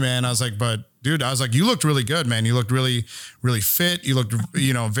too early, man. I was like, but dude, I was like, you looked really good, man. You looked really, really fit. You looked,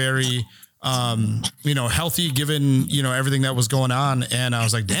 very, healthy given, everything that was going on. And I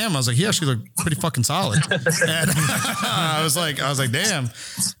was like, damn, he actually looked pretty fucking solid. And I was like, damn.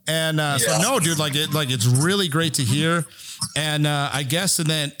 And, so no, dude, it's really great to hear. And, I guess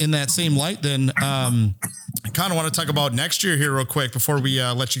in that same light, then, I kind of want to talk about next year here real quick before we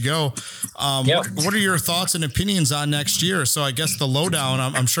let you go. What are your thoughts and opinions on next year? So I guess the lowdown,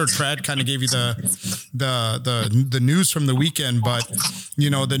 I'm sure Trad kind of gave you the news from the weekend, but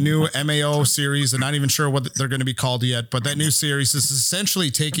the new MAO series, I'm not even sure what they're going to be called yet, but that new series is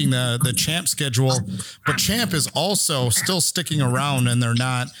essentially taking the Champ schedule, but Champ is also still sticking around and they're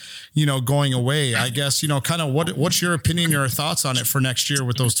not, going away. I guess, kind of what's your opinion, your thoughts on it for next year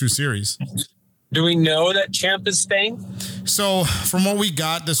with those two series? Do we know that Champ is staying? So from what we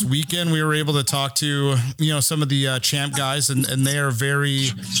got this weekend, we were able to talk to, some of the Champ guys and they are very,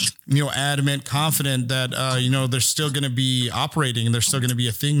 adamant, confident that, they're still going to be operating and they're still going to be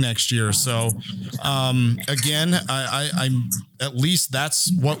a thing next year. So, again, I'm at least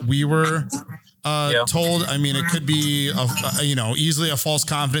that's what we were told. I mean, it could be, easily a false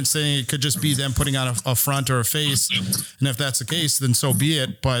confidence thing. It could just be them putting on a front or a face. And if that's the case, then so be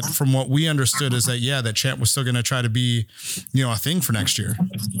it. But from what we understood is that Champ was still going to try to be, a thing for next year.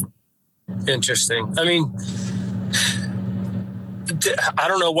 Interesting. I mean, I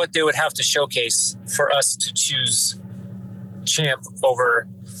don't know what they would have to showcase for us to choose Champ over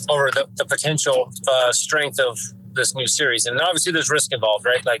the potential strength of this new series. And obviously there's risk involved,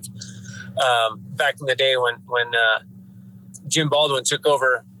 right? Like, back in the day when Jim Baldwin took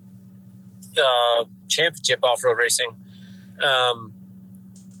over championship off-road racing,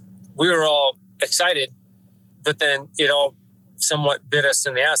 we were all excited, but then it all somewhat bit us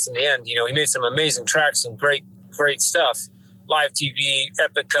in the ass in the end. He made some amazing tracks and great stuff, live TV,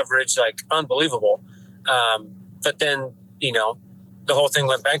 epic coverage, like unbelievable. But then, the whole thing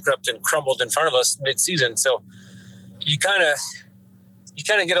went bankrupt and crumbled in front of us mid-season. So you kind of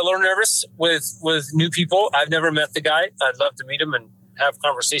get a little nervous with new people. I've never met the guy. I'd love to meet him and have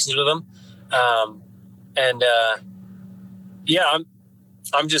conversations with him.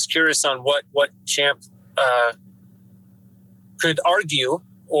 I'm just curious on what Champ could argue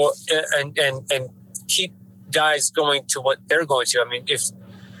and keep guys going to what they're going to. I mean, if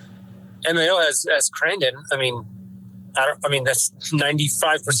MAO has Crandon, that's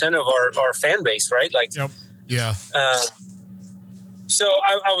 95% of our fan base, right? Like, yep. Yeah. So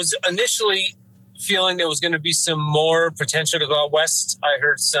I was initially feeling there was going to be some more potential to go out west. I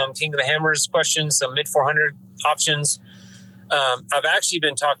heard some King of the Hammers questions, some mid 400 options. I've actually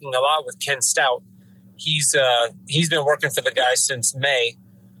been talking a lot with Ken Stout. He's been working for the guy since May.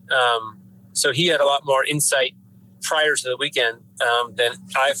 So he had a lot more insight prior to the weekend than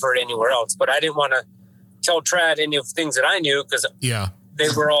I've heard anywhere else. But I didn't want to tell Trad any of the things that I knew because they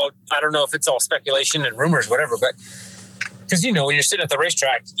were all, I don't know if it's all speculation and rumors, whatever. But because, when you're sitting at the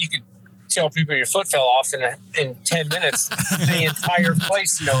racetrack, you could tell people your foot fell off in 10 minutes. The entire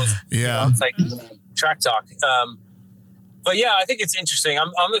place knows. Yeah. It's like track talk. But yeah, I think it's interesting.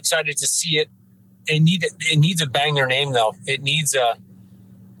 I'm excited to see it. It needs a banger name though. It needs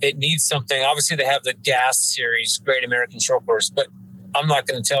something. Obviously, they have the Gas Series, Great American Short Course, but I'm not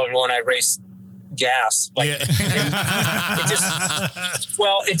going to tell everyone I race gas. Like,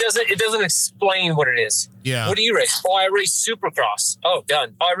 it doesn't explain what it is. Yeah. What do you race? Oh, I race Supercross. Oh,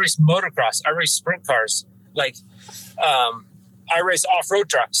 done. Oh, I race motocross. I race sprint cars. Like, I race off-road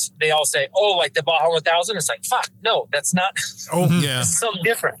trucks. They all say, oh, like the Baja 1000. It's like, fuck, no, that's not. Oh, yeah. It's something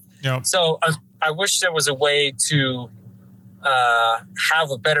different. Yep. So I wish there was a way to have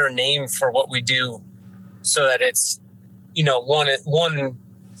a better name for what we do so that it's,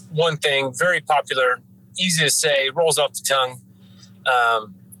 one thing, very popular, easy to say, rolls off the tongue.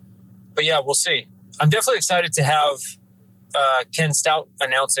 But yeah, we'll see. I'm definitely excited to have Ken Stout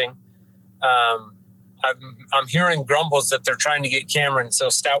announcing. I'm hearing grumbles that they're trying to get Cameron, so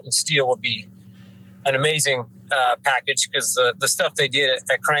Stout and Steele will be an amazing package because the stuff they did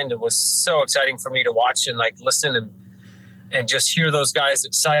at Crandon was so exciting for me to watch and like listen and just hear those guys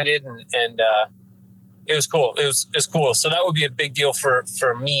excited and it was cool. It was cool. So that would be a big deal for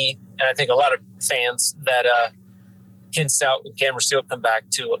me and I think a lot of fans that Ken Stout and Cameron Steele come back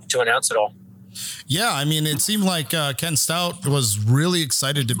to announce it all. Yeah, I mean, it seemed like Ken Stout was really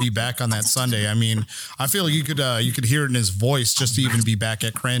excited to be back on that Sunday. I mean, I feel you could hear it in his voice just to even be back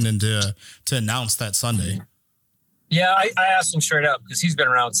at Crandon to announce that Sunday. Yeah, I asked him straight up because he's been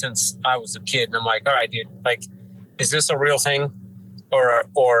around since I was a kid, and I'm like, all right, dude, like, is this a real thing,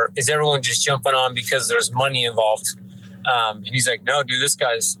 or is everyone just jumping on because there's money involved? And he's like, no, dude, this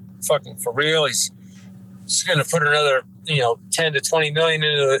guy's fucking for real. He's going to put another 10 to 20 million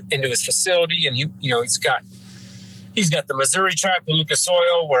into his facility. And he's got the Missouri track with Lucas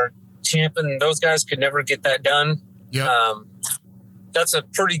Oil where Champ and those guys could never get that done. Yeah. That's a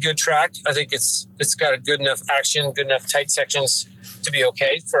pretty good track. I think it's got a good enough action, good enough tight sections to be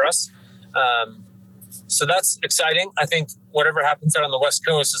okay for us. So that's exciting. I think whatever happens out on the West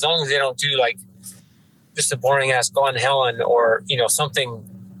Coast, as long as they don't do like just a boring ass Glen Helen or, something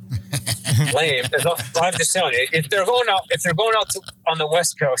lame. I'm just telling you, if they're going out on the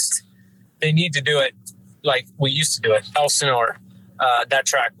West Coast, they need to do it like we used to do it. Elsinore, that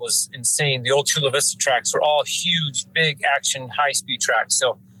track was insane. The old Chula Vista tracks were all huge, big action, high speed tracks.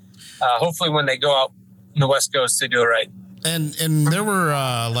 So hopefully when they go out on the West Coast, they do it right. And there were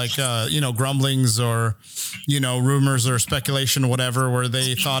grumblings or rumors or speculation or whatever where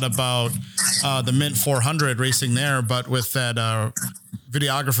they thought about the Mint 400 racing there, but with that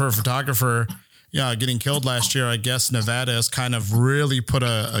photographer getting killed last year, I guess Nevada has kind of really put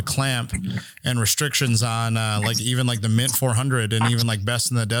a clamp and restrictions on even the Mint 400 and even like Best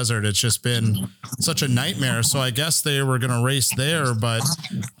in the Desert. It's just been such a nightmare. So I guess they were going to race there, but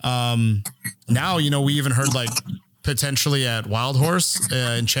now we even heard like potentially at Wild Horse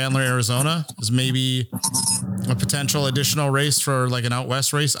in Chandler, Arizona is maybe a potential additional race for like an out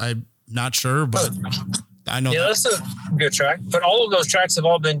west race. I'm not sure, but I know. Yeah, that's a good track. But all of those tracks have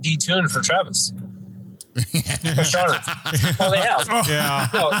all been detuned for Travis. Well, they have. Yeah.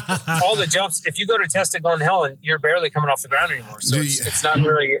 All the jumps. If you go to test at Glen Helen, you're barely coming off the ground anymore. So it's not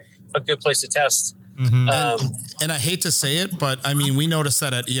really a good place to test. Mm-hmm. And I hate to say it, but I mean, we noticed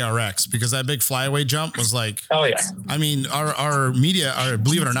that at ERX because that big flyaway jump was like, oh yeah. I mean,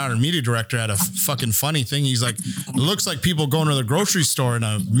 believe it or not, our media director had a fucking funny thing. He's like, it looks like people going to the grocery store in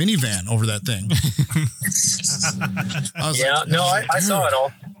a minivan over that thing. I saw it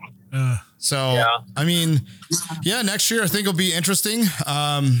all. So, yeah. I mean, next year I think it'll be interesting.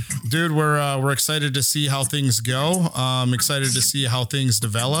 Dude, we're excited to see how things go. Excited to see how things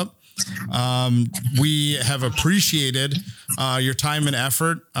develop. We have appreciated your time and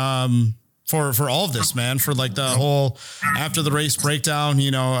effort for all of this, man, for like the whole after the race breakdown.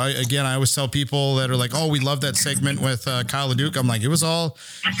 I always tell people that are like, oh, we love that segment with Kyle Leduc. I'm like, it was all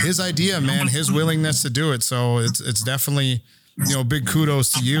his idea, man, his willingness to do it. So it's definitely, big kudos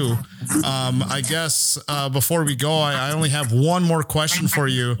to you. I guess before we go, I only have one more question for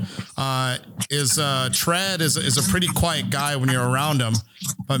you. Trad is a pretty quiet guy when you're around him.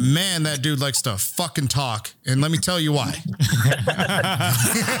 but man, that dude likes to fucking talk. And let me tell you why.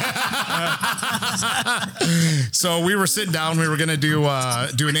 So we were sitting down. We were going to do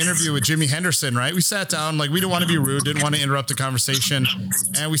an interview with Jimmy Henderson, right? We sat down, like, we didn't want to be rude, didn't want to interrupt the conversation.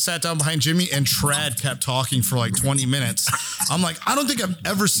 And we sat down behind Jimmy, and Trad kept talking for like 20 minutes. I'm like, I don't think I've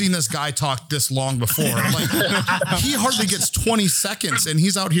ever seen this guy talk this long before. Like, he hardly gets 20 seconds, and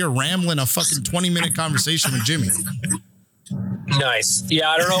he's out here rambling a fucking 20-minute conversation with Jimmy. Nice. Yeah,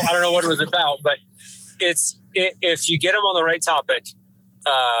 I don't know what it was about, but if you get them on the right topic,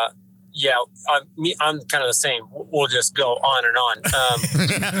 I'm kind of the same. We'll just go on and on.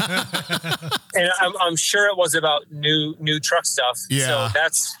 And I'm sure it was about new truck stuff. Yeah, so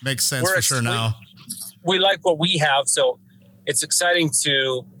that's makes sense for sure now. We like what we have, so it's exciting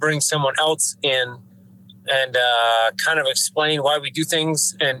to bring someone else in and kind of explain why we do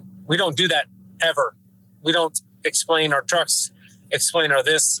things. And we don't do that ever. We don't explain our trucks, explain our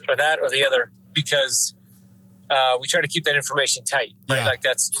this or that or the other, because we try to keep that information tight, right? Yeah. Like,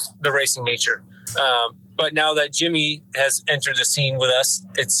 that's the racing nature. But now that Jimmy has entered the scene with us,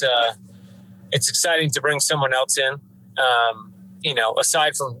 it's exciting to bring someone else in.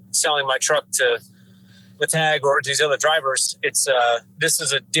 Aside from selling my truck to the tag or these other drivers, this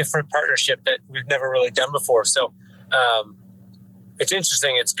is a different partnership that we've never really done before. So it's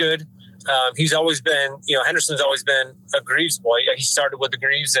interesting. It's good. He's always been, Henderson's always been a Greaves boy. He started with the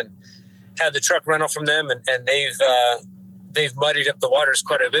Greaves and had the truck rental from them, and they've muddied up the waters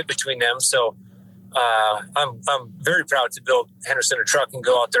quite a bit between them. So I'm very proud to build Henderson a truck and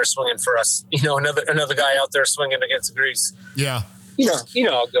go out there swinging for us. Another guy out there swinging against the Greaves. Yeah. You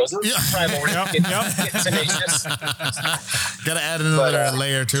know how it goes. Yeah. Rivalry, get tenacious. Got to add another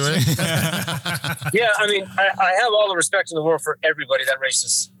layer to it. Yeah, I mean, I have all the respect in the world for everybody that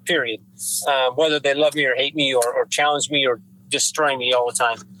races, period. Whether they love me or hate me or challenge me or destroy me all the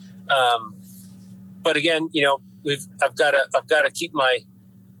time. But again, I've got to keep my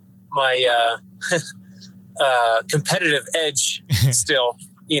competitive edge still.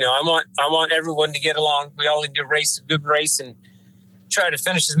 I want everyone to get along. We all need to race a good race and try to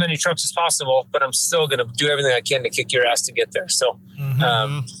finish as many trucks as possible, but I'm still going to do everything I can to kick your ass to get there. So,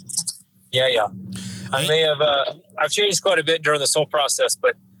 yeah. I may have, I've changed quite a bit during this whole process,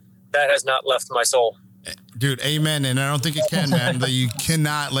 but that has not left my soul. Dude, amen. And I don't think it can, man. That you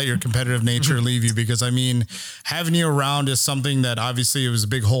cannot let your competitive nature leave you, because, I mean, having you around is something that obviously it was a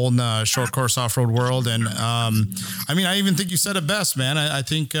big hole in the short course off-road world. And, I even think you said it best, man. I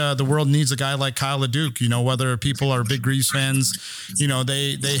think the world needs a guy like Kyle Leduc, whether people are big Greaves fans,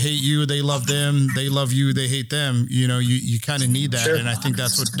 they hate you, they love them, they love you, they hate them. You kind of need that. Sure. And I think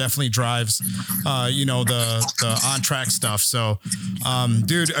that's what definitely drives, the on-track stuff. So,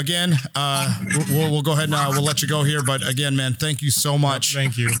 dude, again, we'll go ahead and we'll let you go here. But again, man, thank you so much.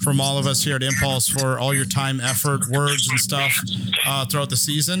 Thank you from all of us here at Impulse for all your time, effort, words, and stuff throughout the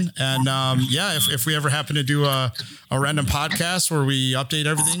season. And if we ever happen to do a random podcast where we update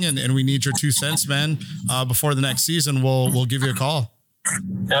everything and we need your 2 cents, man, before the next season, we'll give you a call.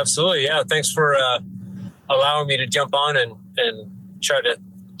 Absolutely. Yeah. Thanks for allowing me to jump on and try to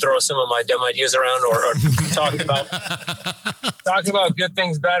throw some of my dumb ideas around or talk about good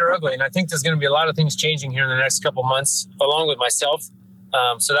things, bad or ugly. And I think there's going to be a lot of things changing here in the next couple months, along with myself.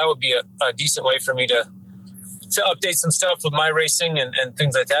 So that would be a decent way for me to update some stuff with my racing and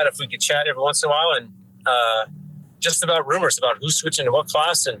things like that. If we could chat every once in a while and just about rumors about who's switching to what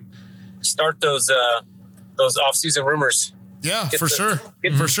class and start those off-season rumors. Yeah, for sure.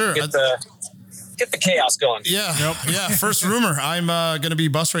 Get the chaos going. Yeah. Yep. Yeah. First rumor. I'm going to be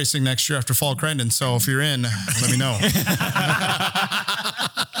bus racing next year after Fall Crendon. So if you're in, let me know.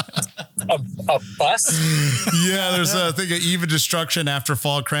 A bus? Yeah. There's a thing of even destruction after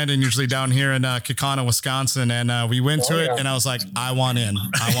Fall Crendon, usually down here in Kekana, Wisconsin. And we went to it and I was like, I want in.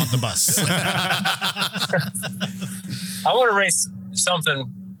 I want the bus. I want to race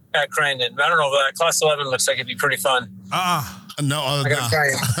something at Crandon. I don't know. But Class 11 looks like it'd be pretty fun. No, I gotta try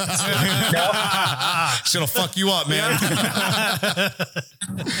it. No? She'll fuck you up, man.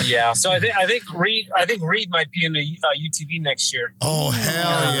 Yeah. So I think Reed might be in the UTV next year. Oh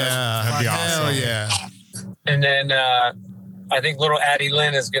hell yeah! That'd be awesome. Hell yeah! And then I think little Addie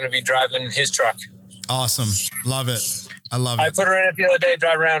Lynn is going to be driving his truck. Awesome. Love it. I love it. I put her in it the other day,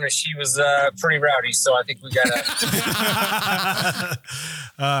 drive around, and she was pretty rowdy. So I think we gotta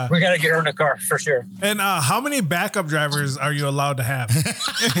get her in the car for sure. And how many backup drivers are you allowed to have?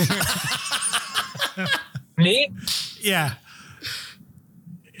 Me? Yeah.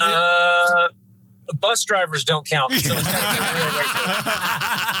 Bus drivers don't count. So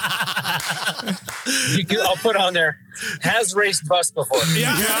I'll put on there. has raced bus before.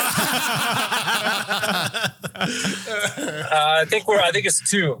 Yeah. I think it's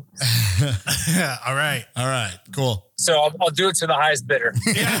 2. Yeah. All right. Cool. So I'll do it to the highest bidder.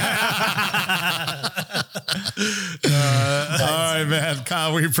 All right, man.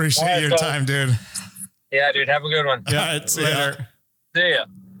 Kyle, we appreciate your time, dude. Yeah, dude. Have a good one. Yeah, it's later. See ya.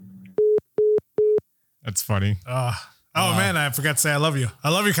 That's funny. Man, I forgot to say I love you. I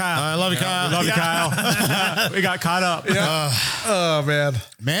love you, Kyle. I love you, Kyle. Love you, Kyle. We got caught up. Yeah. Oh,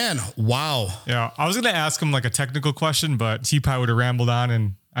 Man, wow. Yeah. I was going to ask him like a technical question, but he probably would have rambled on,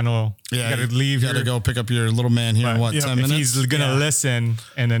 and I know you got to leave. You got to go pick up your little man here in 10 minutes? If he's going to listen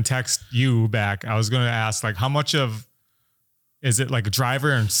and then text you back, I was going to ask like how much of is it like a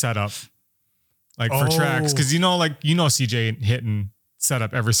driver and setup like for tracks? Because CJ hitting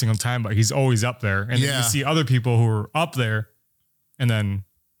setup every single time, but he's always up there. And then you see other people who are up there, and then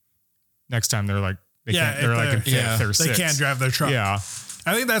next time they're like they're like in fifth or sixth. They can't drive their truck. Yeah.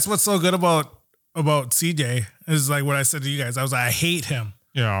 I think that's what's so good about CJ is like what I said to you guys. I was like, I hate him.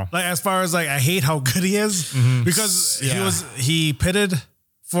 Yeah. Like as far as like I hate how good he is because he pitted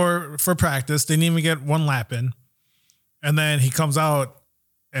for practice, didn't even get one lap in, and then he comes out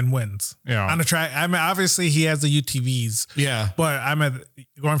and wins on a track. I mean, obviously he has the UTVs. Yeah. But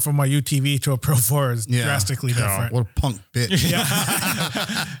going from my UTV to a Pro 4 is drastically different. What a punk bitch. Yeah.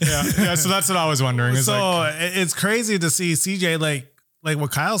 So that's what I was wondering. It's crazy to see CJ like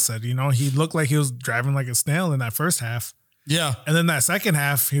what Kyle said, he looked like he was driving like a snail in that first half. Yeah. And then that second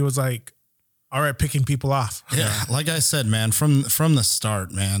half, he was like, all right, picking people off. Yeah. Like I said, man, from the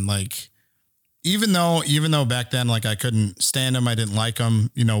start, man, like, even though back then, like I couldn't stand him, I didn't like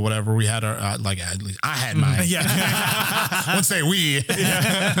him, whatever. We had our at least I had mine. Yeah. Let's say we.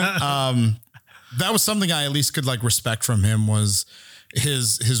 That was something I at least could like respect from him was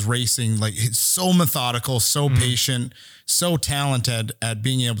his racing. Like he's so methodical, so patient, so talented at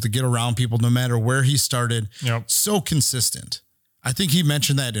being able to get around people no matter where he started. Yep. So consistent. I think he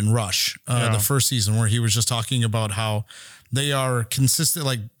mentioned that in Rush, the first season, where he was just talking about how they are consistent,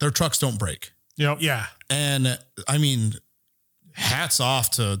 like their trucks don't break. Yep. Yeah. And I mean, hats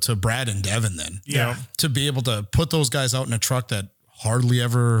off to Brad and Devin then. Yeah. To be able to put those guys out in a truck that hardly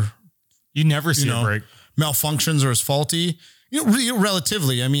ever, you never see a break, malfunctions or is faulty.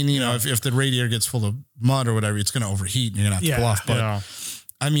 Relatively. I mean, if the radiator gets full of mud or whatever, it's going to overheat and you're going to have to pull off. But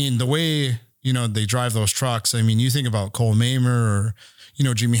I mean, the way, they drive those trucks. I mean, you think about Cole Mamer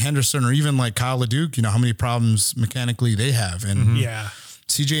or, Jimmy Henderson or even like Kyle Leduc, how many problems mechanically they have. And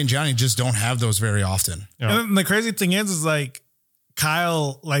CJ and Johnny just don't have those very often. Yeah. And the crazy thing is like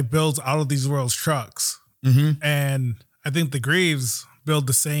Kyle like builds out of these world's trucks. And I think the Greaves build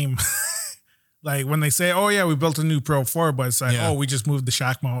the same. Like when they say, "Oh yeah, we built a new Pro 4," but it's like, "Oh, we just moved the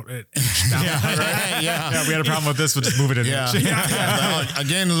shock mount an inch down." Yeah, we had a problem with this. We'll just move it an inch. I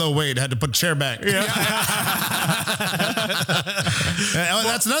gained a little weight. Had to put the chair back.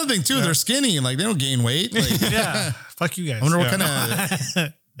 That's another thing too. They're skinny. Like they don't gain weight. Like, fuck you guys. I wonder what kind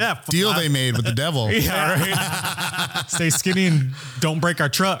of deal they made with the devil. Stay skinny and don't break our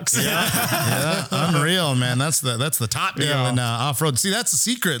trucks. Unreal, man. That's the top deal in off-road. See, that's the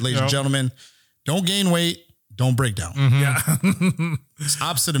secret, ladies and gentlemen. Don't gain weight. Don't break down. It's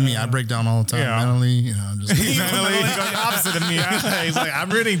opposite of me. I break down all the time. Mentally, just opposite of me. He's like, I'm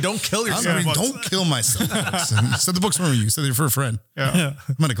reading Don't Kill Yourself. I'm reading Don't Kill Myself. So the book's from you. So they're for a friend. I'm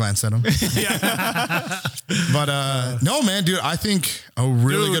gonna glance at them. But no, man, dude. I think a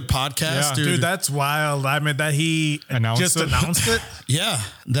really good podcast, dude. Dude, that's wild. I mean, that he announced it. Yeah,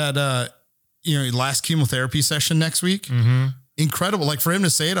 that last chemotherapy session next week. Incredible. Like for him to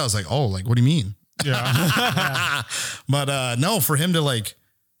say it, I was like, oh, like what do you mean? But no, for him to like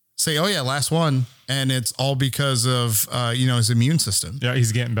say, oh yeah, last one, and it's all because of his immune system. Yeah,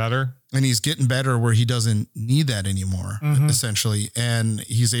 he's getting better. And he's getting better where he doesn't need that anymore, essentially. And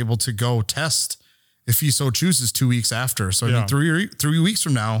he's able to go test if he so chooses 2 weeks after. So I mean, 3 weeks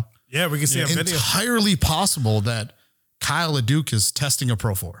from now, we can see a video. Entirely possible that Kyle Leduc is testing a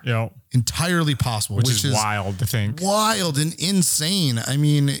Pro 4. Yeah. Entirely possible. Which is wild to think. Wild and insane. I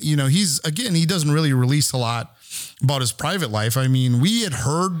mean, he doesn't really release a lot about his private life. I mean, we had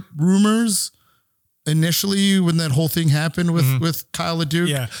heard rumors initially when that whole thing happened with Kyle Leduc.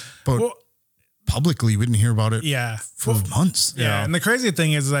 Yeah. But publicly, we didn't hear about it for months. Yeah. And the crazy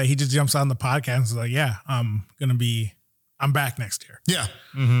thing is that he just jumps on the podcast and is like, I'm going to be I'm back next year. Yeah.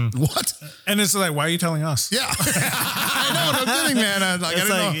 What? And it's like, why are you telling us? Yeah. I know what I'm kidding, man. I It's didn't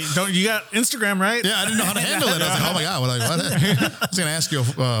like, know. don't you got Instagram, right? Yeah, I didn't know how to handle it. I was like, oh my God. What? I was going to ask you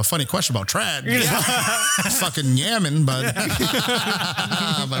a funny question about trad. Fucking yamming, but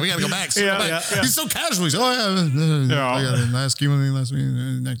we got to go back. So He's so casual. He's I got a nice scheme with me last week.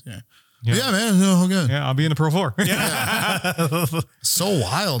 Next year. Yeah, man. No, good. Yeah, I'll be in the Pro 4. So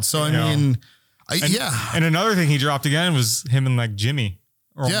wild. So, I mean, And another thing he dropped again was him and like Jimmy.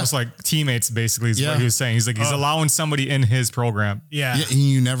 Or almost like teammates, basically, is what he was saying. He's like, he's allowing somebody in his program. Yeah. and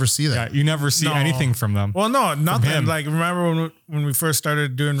you never see that. Yeah, you never see anything from them. Well, no, nothing. Like, remember when we first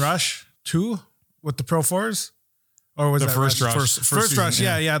started doing Rush 2 with the Pro 4s? Or was The that first Rush. First season, Rush,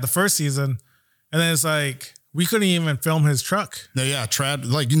 yeah, the first season. And then it's like, we couldn't even film his truck. No,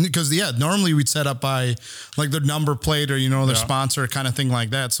 trad, like, because normally we'd set up by like their number plate or, their sponsor kind of thing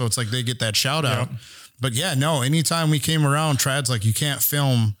like that. So it's like they get that shout out. But anytime we came around, trad's like, you can't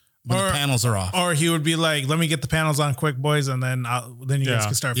film when the panels are off. Or he would be like, let me get the panels on quick, boys. And then you guys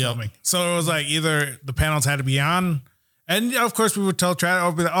can start filming. So it was like either the panels had to be on. And of course we would tell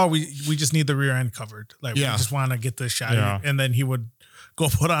Trad, we just need the rear end covered. Like we just want to get this shot. Yeah. And then he would go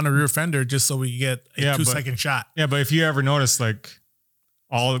put on a rear fender just so we get a 2-second shot. Yeah, but if you ever notice, like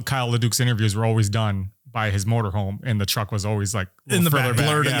all of Kyle Leduc's interviews were always done by his motorhome, and the truck was always like in the further back,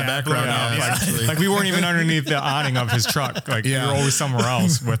 blurred in the background. Like we weren't even underneath the awning of his truck. Like we were always somewhere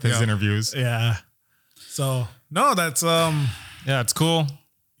else with his interviews. Yeah. So no, that's it's cool.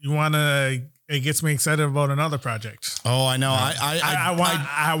 You want to. It gets me excited about another project. Oh, I know.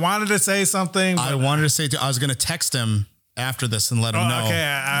 I wanted to say something. I wanted to say I was going to text him after this and let him know. Okay.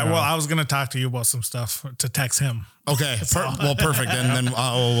 I was going to talk to you about some stuff to text him. Okay. Perfect. And then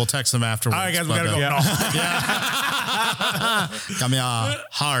we'll text him afterwards. All right, guys, we got to go. Got me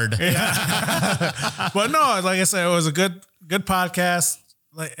hard. But no, like I said, it was a good podcast.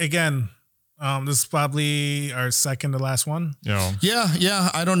 Like again, this is probably our second to last one. Yeah.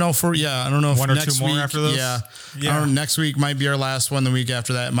 I don't know I don't know if one or next two more week, after this. Yeah. Next week might be our last one. The week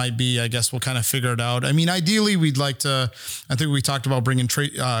after that might be, I guess we'll kind of figure it out. I mean, ideally we'd like to, I think we talked about bringing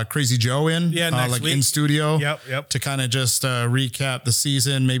Crazy Joe in, next like week. in studio. Yep. To kind of just recap the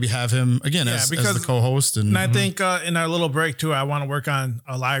season, maybe have him again as the co-host. And I think in our little break too, I want to work on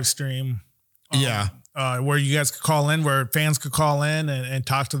a live stream. Where you guys could call in, where fans could call in and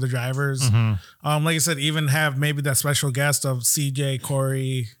talk to the drivers. Like I said, even have maybe that special guest of CJ,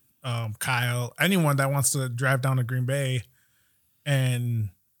 Corey, Kyle, anyone that wants to drive down to Green Bay and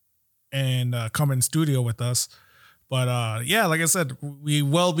come in studio with us. But like I said, we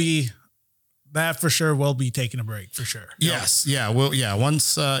will be. That for sure will be taking a break for sure. Yes. Yeah. Well, yeah.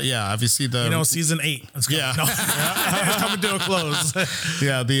 Once, obviously season 8. It's coming to a close.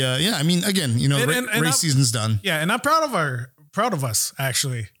 I mean, again, race season's done. Yeah. And I'm proud of us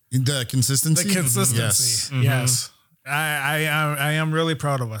actually. The consistency. Yes. Yes. I am really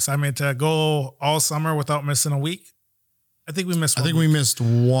proud of us. I mean, to go all summer without missing a week. I think we missed one. We missed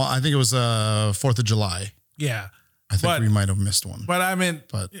one. I think it was 4th of July. Yeah. I think we might have missed one. But I mean,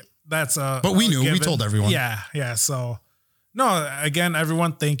 that's but we knew. We told everyone. Yeah. So, no, again,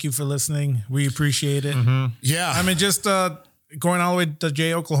 everyone, thank you for listening. We appreciate it. Yeah. I mean, just going all the way to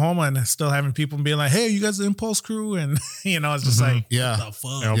Jay, Oklahoma, and still having people being like, "Hey, you guys the Impulse crew," and it's just like, what the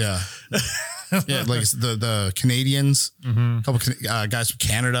fuck? Yeah, like the Canadians, a couple guys from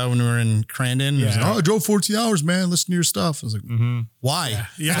Canada when we were in Crandon. Yeah. Like, I drove 14 hours, man. Listen to your stuff. I was like, why?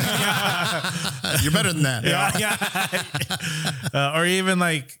 Yeah. You're better than that. Yeah. Or even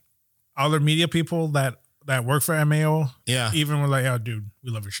like other media people that work for MAO. Yeah. Even were like, oh, dude, we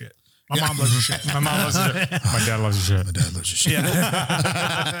love your shit. My mom loves your shit. My mom loves your shit. My dad loves your shit. My dad loves your shit.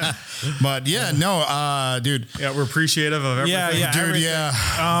 Yeah. But dude. Yeah, we're appreciative of everything. Yeah, dude. Everything.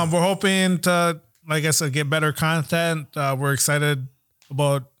 Yeah. We're hoping to, like I said, get better content. We're excited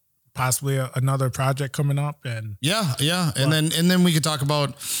about possibly another project coming up. And and then we could talk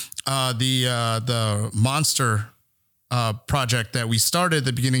about the monster project that we started at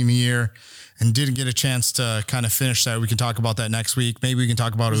the beginning of the year and didn't get a chance to kind of finish that. We can talk about that next week. Maybe we can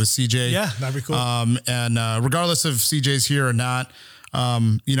talk about it with CJ. Yeah, that'd be cool. And regardless of CJ's here or not,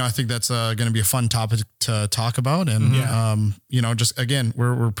 I think that's going to be a fun topic to talk about. And, just again,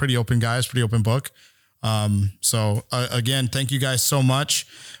 we're pretty open guys, pretty open book. So again, thank you guys so much.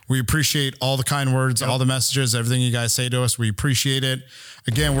 We appreciate all the kind words, all the messages, everything you guys say to us. We appreciate it.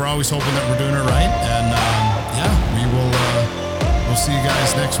 Again, we're always hoping that we're doing it right. And we will, we'll see you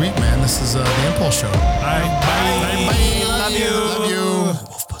guys next week, man. This is the Impulse Show. All right. Bye. Love you.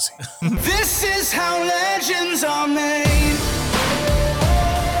 Wolf pussy. This is how legends are made.